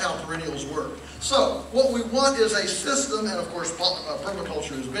 That's how perennials work. So what we want is a system, and of course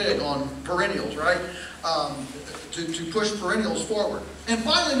permaculture is big on perennials, right? To push perennials forward. And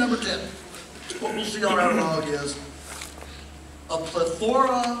finally, number 10, what we'll see on our log is a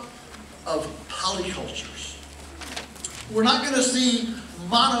plethora of polycultures. We're not going to see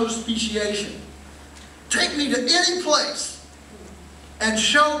monospeciation. Take me to any place and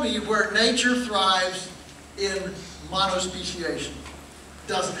show me where nature thrives in monospeciation.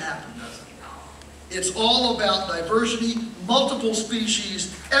 Doesn't happen, does it? It's all about diversity, multiple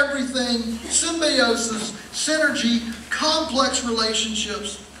species, everything, symbiosis, synergy, complex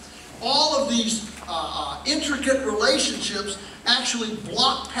relationships. All of these intricate relationships actually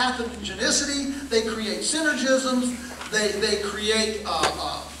block pathogenicity. They create synergisms. They create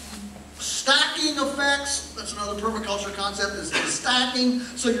stacking effects. That's another permaculture concept, is stacking.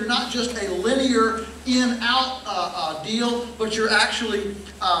 So you're not just a linear in-out deal, but you're actually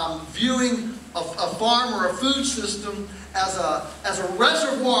viewing a farm or a food system as a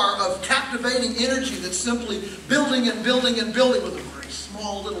reservoir of captivating energy that's simply building and building and building with a very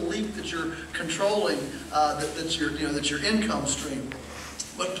small little leak that you're controlling, that's your income stream.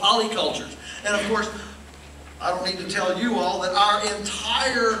 But polycultures, and of course, I don't need to tell you all that our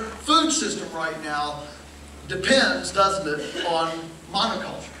entire food system right now depends, doesn't it, on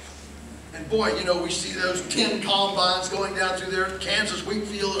monoculture. And boy, you know, we see those 10 combines going down through there, Kansas wheat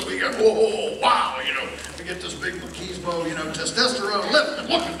field, and we go, whoa, wow, you know, we get this big machismo, you know, testosterone lift, and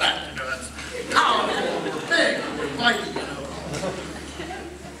look at that, you know, that's powerful, we're big, we're mighty, you know.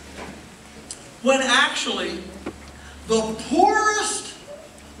 When actually, the poorest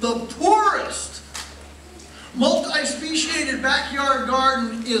multi-speciated backyard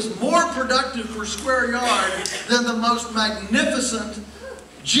garden is more productive per square yard than the most magnificent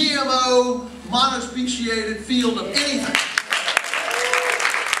GMO monospeciated field of anything.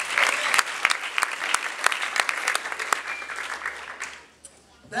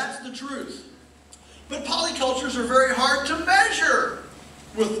 That's the truth. But polycultures are very hard to measure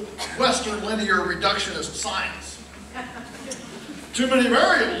with Western linear reductionist science. Too many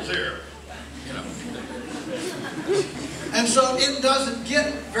variables here, you know. And so it doesn't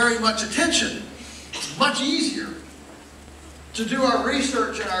get very much attention. It's much easier to do our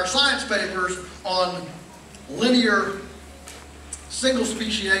research and our science papers on linear single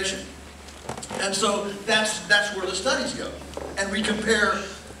speciation. And so that's where the studies go. And we compare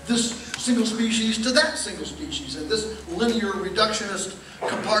this single species to that single species, and this linear reductionist,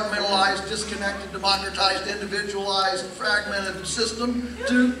 compartmentalized, disconnected, democratized, individualized, fragmented system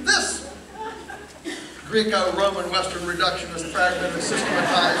to this Greco-Roman Western reductionist, fragmented,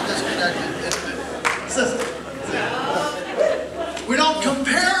 systematized, disconnected system. We don't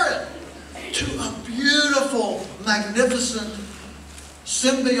compare it to a beautiful, magnificent,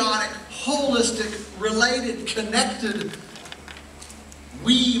 symbiotic, holistic, related, connected,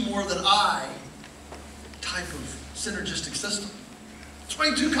 we more than I type of synergistic system. It's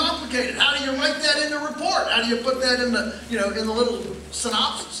way too complicated. How do you write that in the report? How do you put that in the, you know, in the little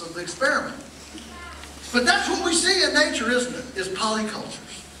synopsis of the experiment? But that's what we see in nature, isn't it? Is polycultures.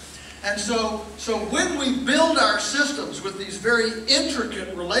 And so when we build our systems with these very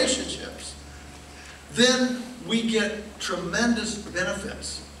intricate relationships, then we get tremendous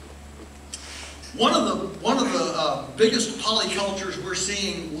benefits. One of the biggest polycultures we're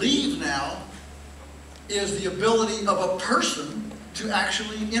seeing leave now is the ability of a person to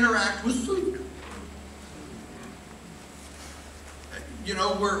actually interact with food. You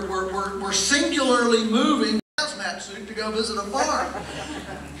know, we're singularly moving hazmat suit to go visit a farm.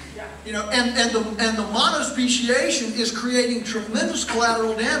 You know, and the monospeciation is creating tremendous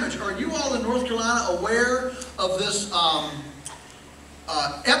collateral damage. Are you all in North Carolina aware of this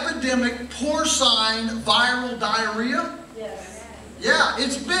epidemic porcine viral diarrhea? Yes. Yeah,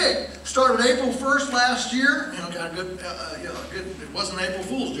 it's big. Started April 1st last year. You know, kind of good. It wasn't an April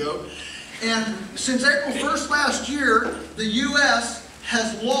Fool's joke. And since April 1st last year, the U.S.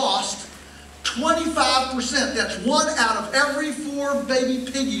 has lost 25%. That's 1 out of every 4 baby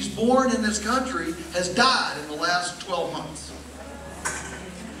piggies born in this country has died in the last 12 months.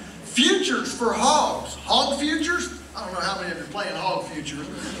 Futures for hogs. Hog futures? I don't know how many of you are playing hog futures,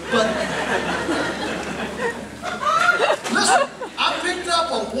 but listen, I'm picked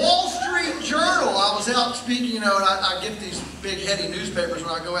up a Wall Street Journal. I was out speaking, you know, and I get these big heady newspapers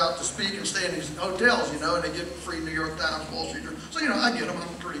when I go out to speak and stay in these hotels, you know, and they get free New York Times, Wall Street Journal. So, you know, I get them. I'm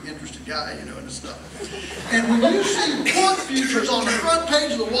a pretty interested guy, you know, in this stuff. And when you see pork futures on the front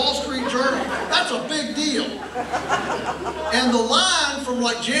page of the Wall Street Journal, that's a big deal. And the line from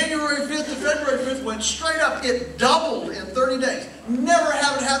like January 5th to February 5th went straight up. It doubled in 30 days. Never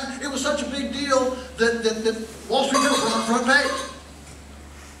have it happen. It was such a big deal that Wall Street Journal was on the front page.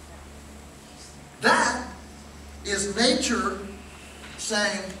 That is nature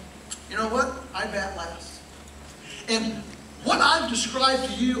saying, you know what? I bat last. And what I've described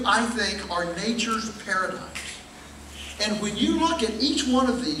to you, I think, are nature's paradigms. And when you look at each one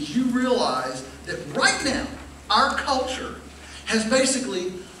of these, you realize that right now, our culture has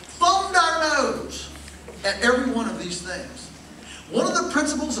basically thumbed our nose at every one of these things. One of the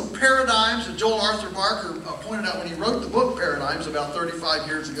principles of paradigms that Joel Arthur Barker pointed out when he wrote the book Paradigms about 35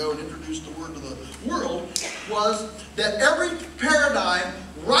 years ago and introduced the word to the world was that every paradigm,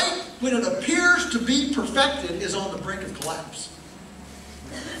 right when it appears to be perfected, is on the brink of collapse.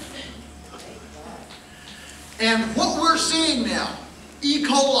 And what we're seeing now, E.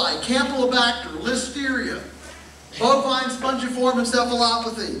 coli, Campylobacter, Listeria, bovine spongiform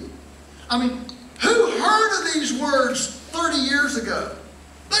encephalopathy. I mean, who heard of these words 30 years ago?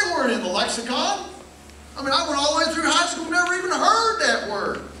 They weren't in the lexicon. I mean, I went all the way through high school, never even heard that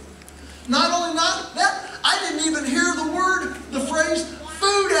word. Not only not that, I didn't even hear the phrase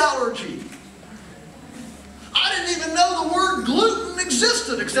food allergy. I didn't even know the word gluten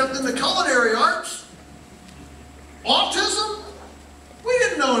existed except in the culinary arts. Autism? We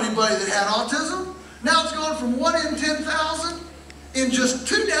didn't know anybody that had autism. Now it's gone from 1 in 10,000 in just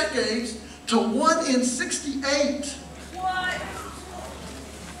 2 decades to 1 in 68. What?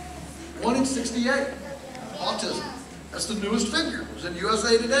 1 in 68. Autism. That's the newest figure. It was in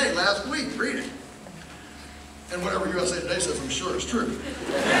USA Today last week. Read it. And whatever USA Today says, I'm sure is true.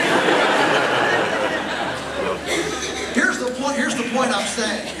 Here's the point I'm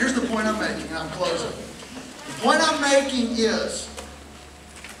saying. Here's the point I'm making, and I'm closing. The point I'm making is,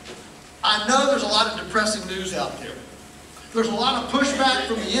 I know there's a lot of depressing news out there. There's a lot of pushback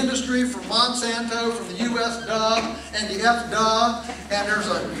from the industry, from Monsanto, from the US Duh, and the FDuh, and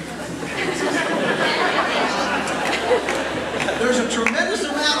there's a tremendous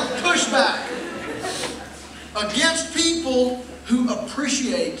amount of pushback against people who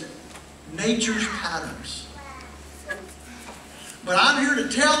appreciate nature's patterns. But I'm here to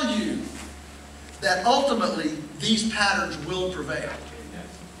tell you that ultimately these patterns will prevail.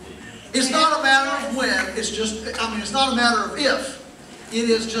 It's not a matter of when, it's not a matter of if. It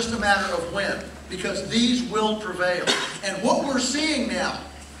is just a matter of when, because these will prevail. And what we're seeing now,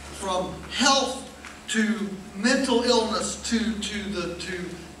 from health to mental illness to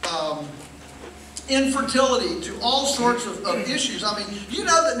infertility to all sorts of issues. I mean, you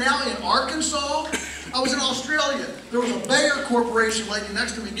know that now in Arkansas, I was in Australia. There was a Bayer Corporation lady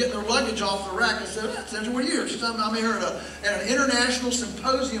next to me getting her luggage off the rack. I said, Sandra, what are you here? She said, I'm here at an international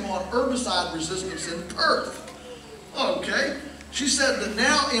symposium on herbicide resistance in Perth. Okay. She said that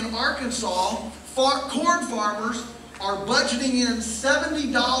now in Arkansas, corn farmers are budgeting in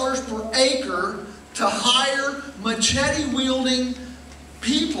 $70 per acre to hire machete-wielding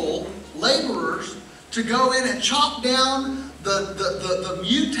people, laborers, to go in and chop down the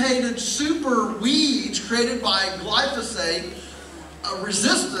mutated super weeds created by glyphosate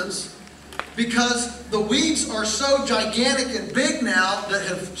resistance, because the weeds are so gigantic and big now that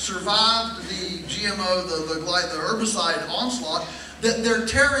have survived the GMO, the herbicide onslaught, that they're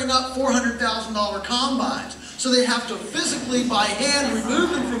tearing up $400,000 combines. So they have to physically, by hand,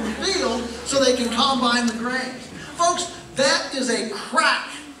 remove them from the field so they can combine the grains. Folks, that is a crack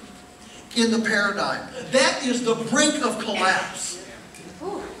in the paradigm. That is the brink of collapse.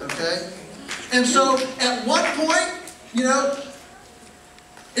 Okay? And so, at one point, you know,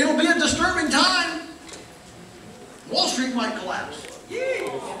 it'll be a disturbing time. Wall Street might collapse.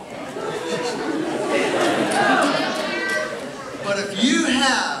 But if you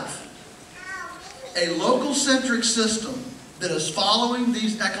have a local-centric system that is following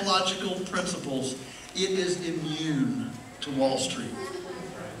these ecological principles, it is immune to Wall Street.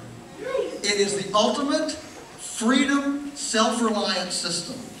 It is the ultimate freedom, self-reliant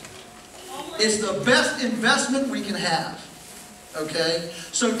system. It's the best investment we can have. Okay?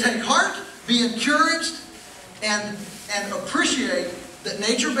 So take heart, be encouraged, and appreciate that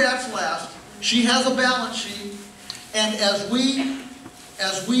nature bats last. She has a balance sheet. And as we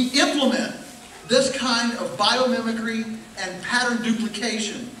implement this kind of biomimicry and pattern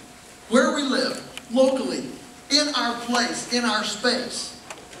duplication where we live, locally, in our place, in our space,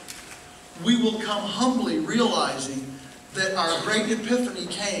 we will come humbly realizing that our great epiphany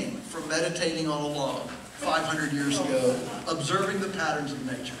came from meditating on a log 500 years ago, observing the patterns of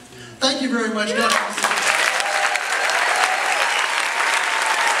nature. Thank you very much. God bless you.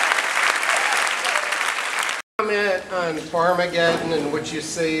 Comment on Farmageddon and what you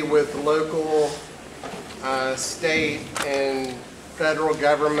see with local, state, and federal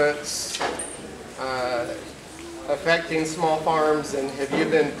governments affecting small farms, and have you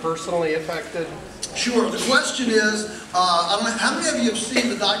been personally affected? Sure. The question is, I don't know, how many of you have seen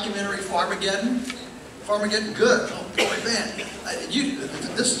the documentary Farmageddon? Farmageddon, good. Oh boy, man,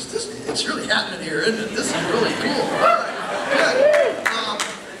 it's really happening here, isn't it? This is really cool. All right, good.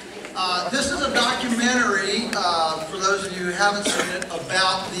 This is a documentary, for those of you who haven't seen it,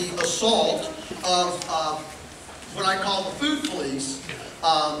 about the assault of what I call the food police,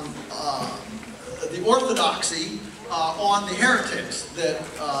 the orthodoxy on the heretics that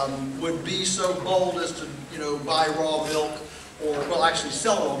would be so bold as to, buy raw milk, or, well, actually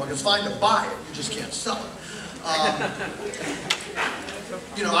sell raw milk. It's fine to buy it, you just can't sell it.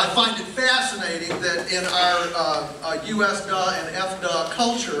 I find it fascinating that in our USDA and FDA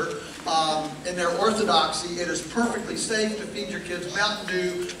culture, in their orthodoxy, it is perfectly safe to feed your kids Mountain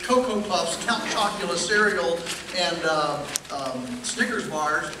Dew, Cocoa Puffs, Count Chocula cereal, and Snickers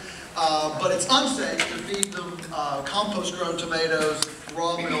bars. But it's unsafe to feed them compost-grown tomatoes,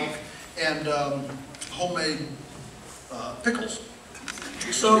 raw milk, and homemade pickles.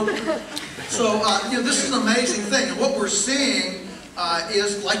 So this is an amazing thing. And what we're seeing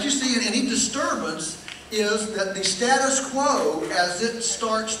is, like you see in any disturbance, is that the status quo, as it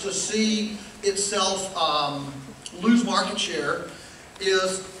starts to see itself lose market share,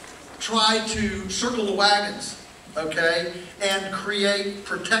 is try to circle the wagons, okay, and create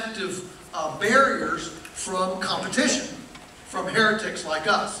protective barriers from competition, from heretics like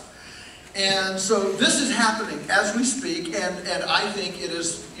us. And so this is happening as we speak, and I think it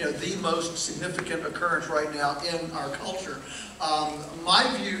is the most significant occurrence right now in our culture. My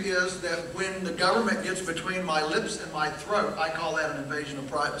view is that when the government gets between my lips and my throat, I call that an invasion of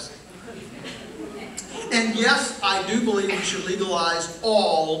privacy. And yes, I do believe we should legalize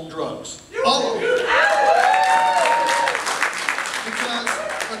all drugs. All of them. Because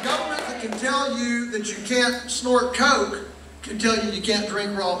a government that can tell you that you can't snort Coke can tell you you can't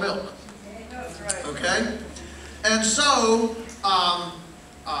drink raw milk. Okay? And so,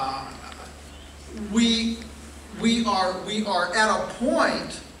 we are at a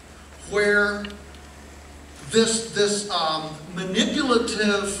point where this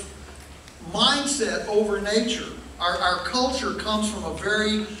manipulative mindset over nature, our culture comes from a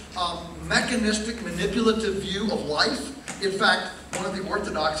very mechanistic, manipulative view of life. In fact, one of the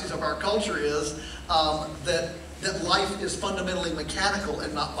orthodoxies of our culture is that life is fundamentally mechanical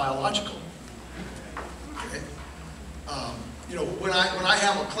and not biological. Okay? When I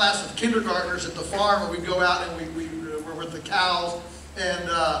have a class of kindergartners at the farm, and we go out and we're with the cows, and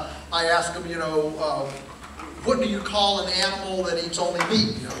I ask them, what do you call an animal that eats only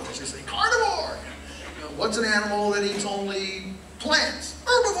meat? They say carnivore. What's an animal that eats only plants?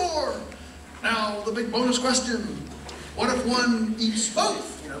 Herbivore. Now the big bonus question: what if one eats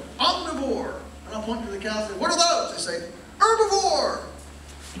both? Omnivore. And I point to the cows and say, what are those? They say herbivore.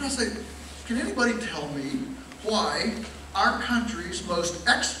 And I say, can anybody tell me why our country's most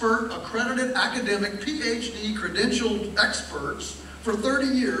expert, accredited academic, PhD credentialed experts for 30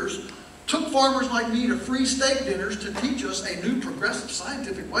 years took farmers like me to free steak dinners to teach us a new progressive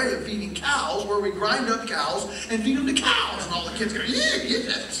scientific way of feeding cows, where we grind up cows and feed them to cows? And all the kids go, yeah,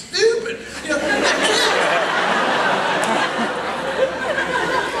 that's stupid.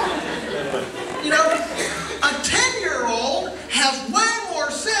 A 10-year-old has way more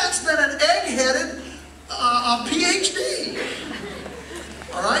sense than an egg-headed PhD.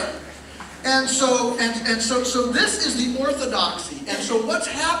 All right? And so this is the orthodoxy. And so what's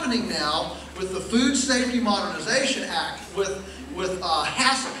happening now with the Food Safety Modernization Act, with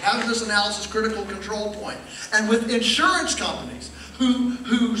HACCP, Hazardous Analysis Critical Control Point, and with insurance companies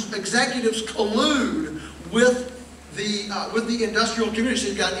whose executives collude with the industrial community. So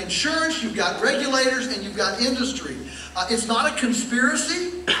you've got insurance, you've got regulators, and you've got industry. It's not a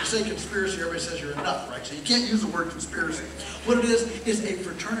conspiracy. You say conspiracy, everybody says you're a nut, right? So you can't use the word conspiracy. What it is a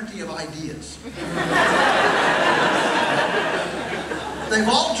fraternity of ideas. They've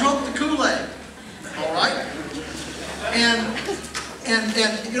all drunk the Kool-Aid, all right? And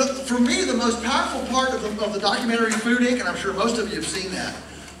for me, the most powerful part of the documentary Food Inc., and I'm sure most of you have seen that,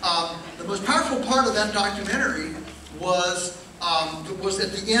 the most powerful part of that documentary was was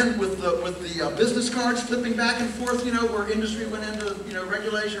at the end with the business cards flipping back and forth, you know, where industry went into, you know,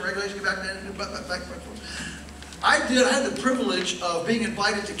 regulation back and forth. I had the privilege of being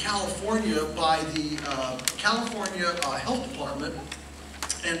invited to California by the California Health Department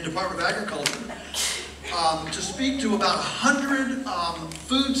and Department of Agriculture to speak to about 100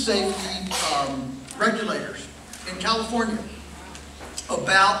 food safety regulators in California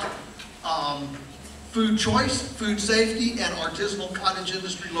about food choice, food safety, and artisanal cottage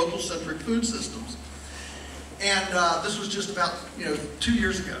industry local-centric food systems. And this was just about 2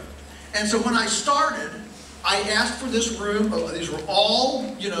 years ago. And so when I started, I asked for this room. These were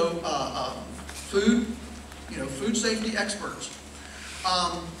all food safety experts.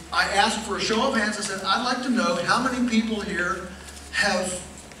 I asked for a show of hands. I said, I'd like to know how many people here have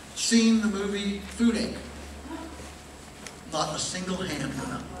seen the movie Food Inc. Not a single hand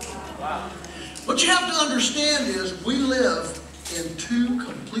went up. Wow. What you have to understand is we live in two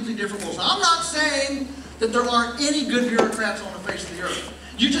completely different worlds. Now, I'm not saying that there aren't any good bureaucrats on the face of the earth.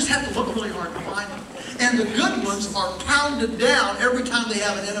 You just have to look really hard to find them. And the good ones are pounded down every time they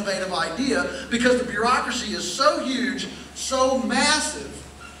have an innovative idea because the bureaucracy is so huge, so massive,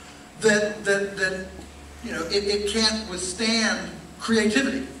 that it can't withstand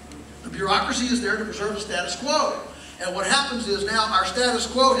creativity. The bureaucracy is there to preserve the status quo. And what happens is now our status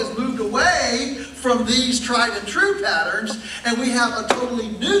quo has moved away from these tried and true patterns, and we have a totally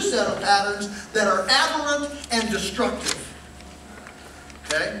new set of patterns that are aberrant and destructive.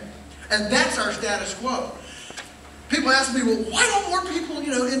 Okay? And that's our status quo. People ask me, well, why don't more people,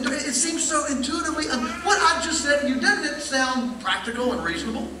 it seems so intuitively, what I just said to you, doesn't it sound practical and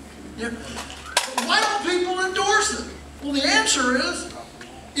reasonable? Yeah. Why don't people endorse it? Well, the answer is,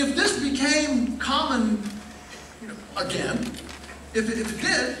 if this became common, again, if it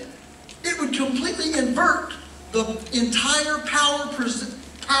did, it would completely invert the entire power,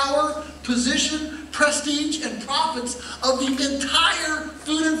 position, prestige, and profits of the entire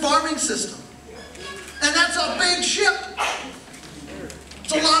food and farming system. And that's a big ship.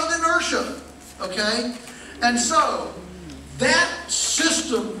 It's a lot of inertia, okay? And so, that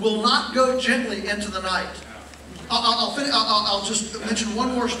system will not go gently into the night. I'll just mention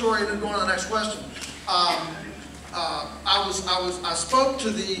one more story and then go on to the next question. I spoke to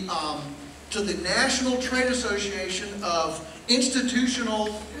the National Trade Association of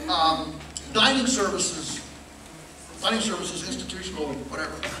Institutional Dining Services, institutional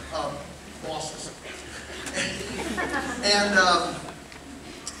whatever bosses,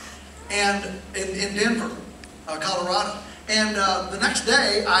 and in Denver, Colorado. And the next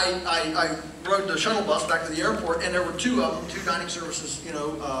day, I rode the shuttle bus back to the airport, and there were two of them, two dining services,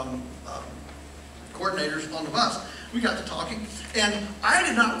 coordinators on the bus. We got to talking, and I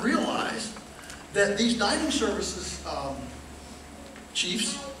did not realize that these dining services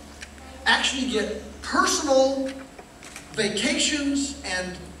chiefs actually get personal vacations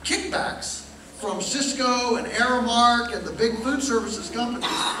and kickbacks from Cisco and Aramark and the big food services companies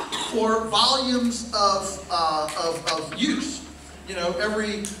for volumes of use.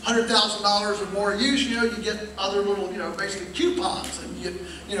 Every $100,000 or more use, you get other little, basically coupons, and you get,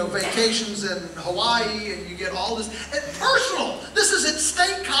 vacations in Hawaii, and you get all this. And personal. This is at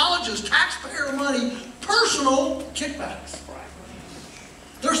state colleges, taxpayer money, personal kickbacks.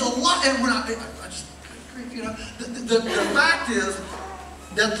 There's a lot, and when I just, the fact is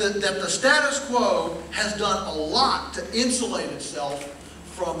that the status quo has done a lot to insulate itself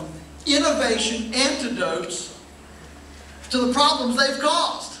from innovation antidotes to the problems they've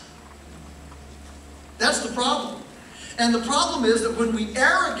caused. That's the problem. And the problem is that when we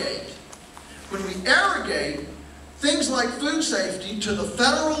arrogate things like food safety to the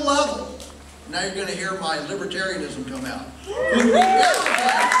federal level, now you're going to hear my libertarianism come out.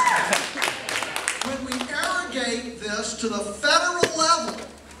 When we arrogate this to the federal level,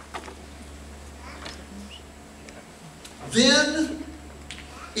 then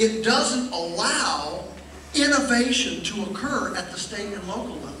it doesn't allow innovation to occur at the state and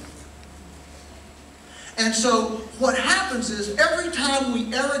local level. And so what happens is every time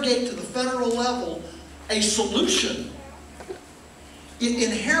we arrogate to the federal level a solution, it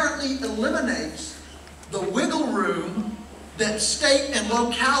inherently eliminates the wiggle room that state and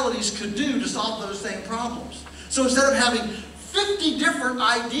localities could do to solve those same problems. So instead of having 50 different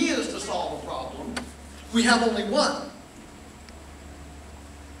ideas to solve a problem, we have only one.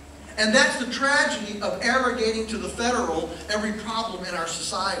 And that's the tragedy of arrogating to the federal every problem in our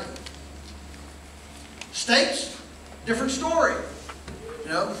society. States, different story.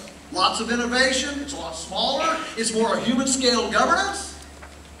 Lots of innovation, it's a lot smaller, it's more a human scale governance.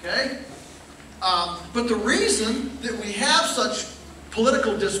 Okay? But the reason that we have such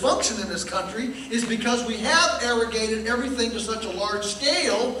political dysfunction in this country is because we have arrogated everything to such a large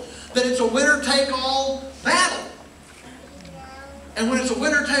scale that it's a winner-take-all battle. And when it's a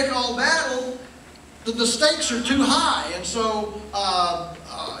winner-take-all battle, the stakes are too high, and so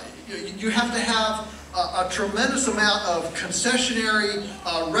you have to have a tremendous amount of concessionary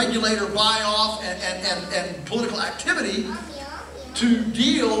regulator buy-off and political activity to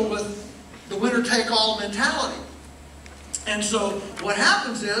deal with the winner-take-all mentality. And so what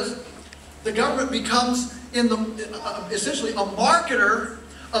happens is the government becomes essentially a marketer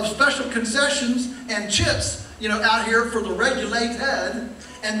of special concessions and chits, out here for the regulated,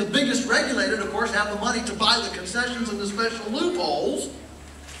 and the biggest regulated, of course, have the money to buy the concessions and the special loopholes.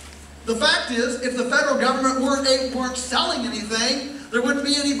 The fact is, if the federal government weren't selling anything, there wouldn't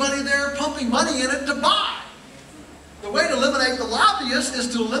be anybody there pumping money in it to buy. The way to eliminate the lobbyists is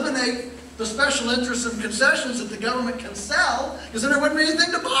to eliminate the special interests and concessions that the government can sell, because then there wouldn't be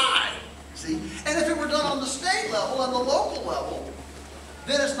anything to buy. See? And if it were done on the state level and the local level,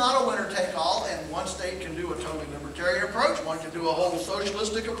 then it's not a winner-take-all, and one state can do a totally libertarian approach, one can do a whole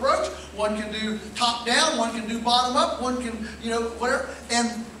socialistic approach, one can do top-down, one can do bottom-up, one can, whatever.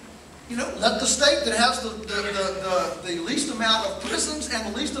 And let the state that has the least amount of prisons and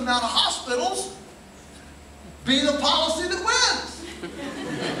the least amount of hospitals be the policy that wins.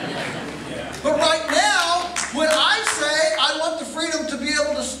 But right now, when I say I want the freedom to be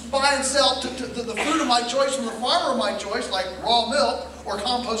able to buy and sell the food of my choice from the farmer of my choice, like raw milk or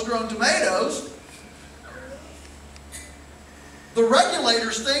compost-grown tomatoes, the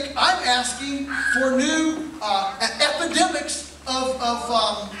regulators think I'm asking for new epidemics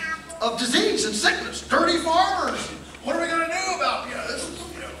of disease and sickness. Dirty farmers. What are we going to do about this?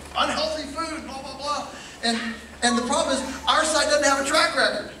 Unhealthy food, blah blah blah. And the problem is our side doesn't have a track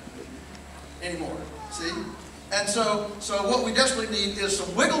record anymore. See? And so what we desperately need is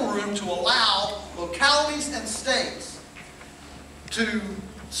some wiggle room to allow localities and states to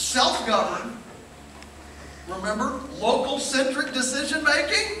self-govern. Remember, local-centric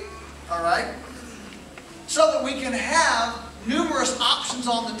decision-making, all right? So that we can have numerous options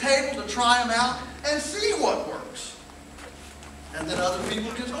on the table to try them out and see what works. And then other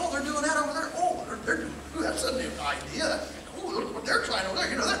people can say, oh, they're doing that over there. Oh, that's a new idea. Oh, look what they're trying over there.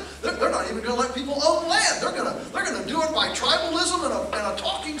 They're not even going to let people own land. They're going to do it by tribalism and a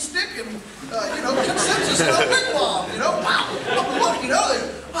talking stick and consensus and a wigwam. Wow. Look,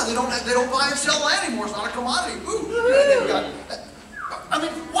 they don't buy and sell land anymore. It's not a commodity. Ooh.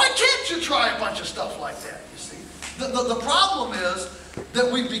 Why can't you try a bunch of stuff like that? You see, the problem is that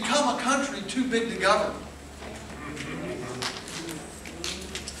we've become a country too big to govern.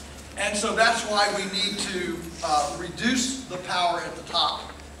 And so that's why we need to reduce the power at the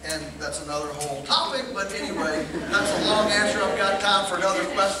top. And that's another whole topic, but anyway, that's a long answer. I've got time for another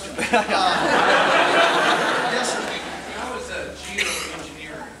question. Yes, sir. How is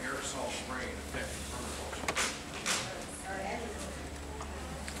geoengineering aerosol spraying affect permaculture?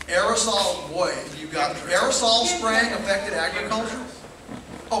 Aerosol, boy, you got aerosol spraying affected agriculture?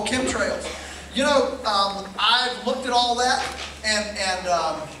 Oh, chemtrails. I've looked at all that, and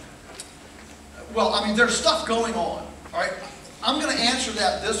there's stuff going on, all right? I'm going to answer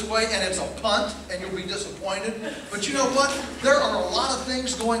that this way, and it's a punt, and you'll be disappointed. But you know what? There are a lot of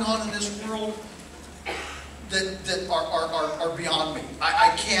things going on in this world that are beyond me.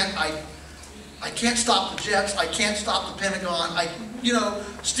 I can't stop the jets. I can't stop the Pentagon.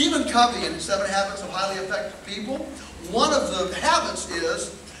 Stephen Covey in 7 Habits of Highly Effective People, one of the habits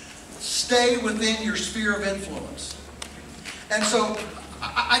is stay within your sphere of influence. And so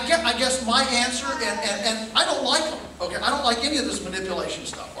I guess my answer, and I don't like them. Okay, I don't like any of this manipulation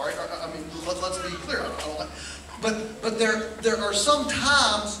stuff. All right, let's be clear. I don't like. But there are some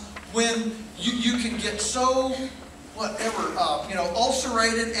times when you can get so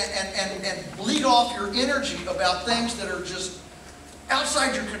ulcerated and bleed off your energy about things that are just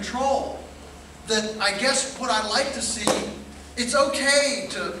outside your control. That I guess what I like to see. It's okay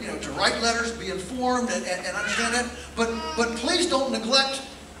to write letters, be informed, and understand it, but please don't neglect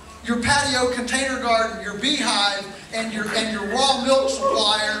your patio container garden, your beehive, and your raw milk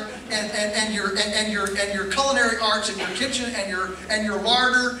supplier, and your culinary arts, and your kitchen, and your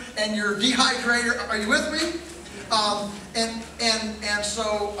larder, and your dehydrator. Are you with me?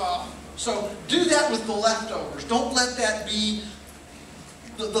 So do that with the leftovers. Don't let that be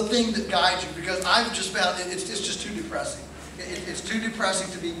the thing that guides you, because I've just found it's just too depressing. It's too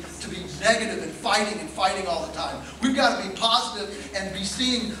depressing to be negative and fighting all the time. We've got to be positive and be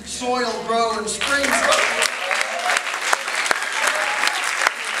seeing soil grow and spring grow.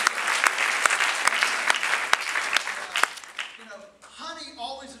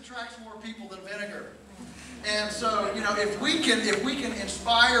 And so, you know, if we can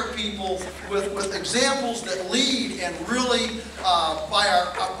inspire people with examples that lead and really, by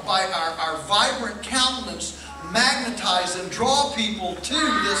our vibrant countenance, magnetize and draw people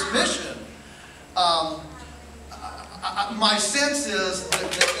to this mission, my sense is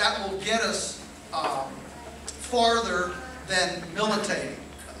that will get us farther than militating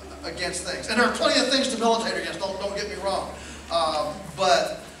against things. And there are plenty of things to militate against, don't get me wrong.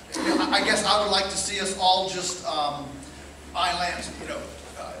 But you know, I guess I would like to see us all just islands, you know,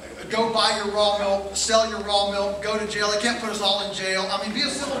 go buy your raw milk, sell your raw milk, go to jail. They can't put us all in jail. I mean, be a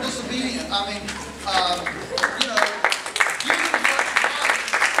civil disobedient. I mean, you know, give them what's right,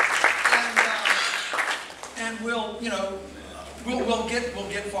 and we'll, you know, we'll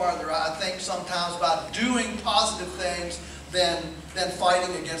get farther. I think sometimes by doing positive things than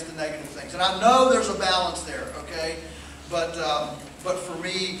fighting against the negative things. And I know there's a balance there, okay? But for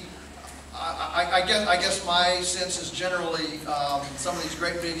me, I guess my sense is generally some of these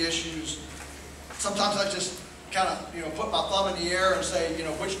great big issues. Sometimes I just kind of, you know, put my thumb in the air and say, you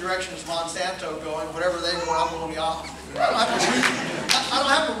know, which direction is Monsanto going? Whatever they go, I'm going the opposite. I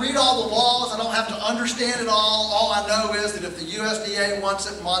don't have to read all the laws. I don't have to understand it all. All I know is that if the USDA wants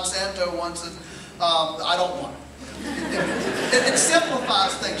it, Monsanto wants it, I don't want it. It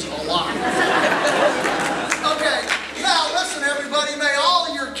simplifies things a lot. Okay. Now listen, everybody, may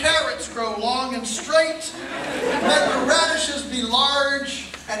all your carrots grow long and straight. May your radishes be large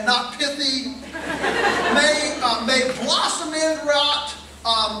and not pithy. May blossom end rot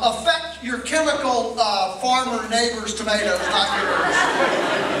affect your chemical farmer neighbor's tomatoes, not yours.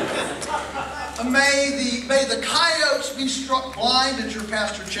 May the coyotes be struck blind at your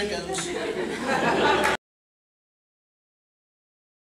pasture chickens.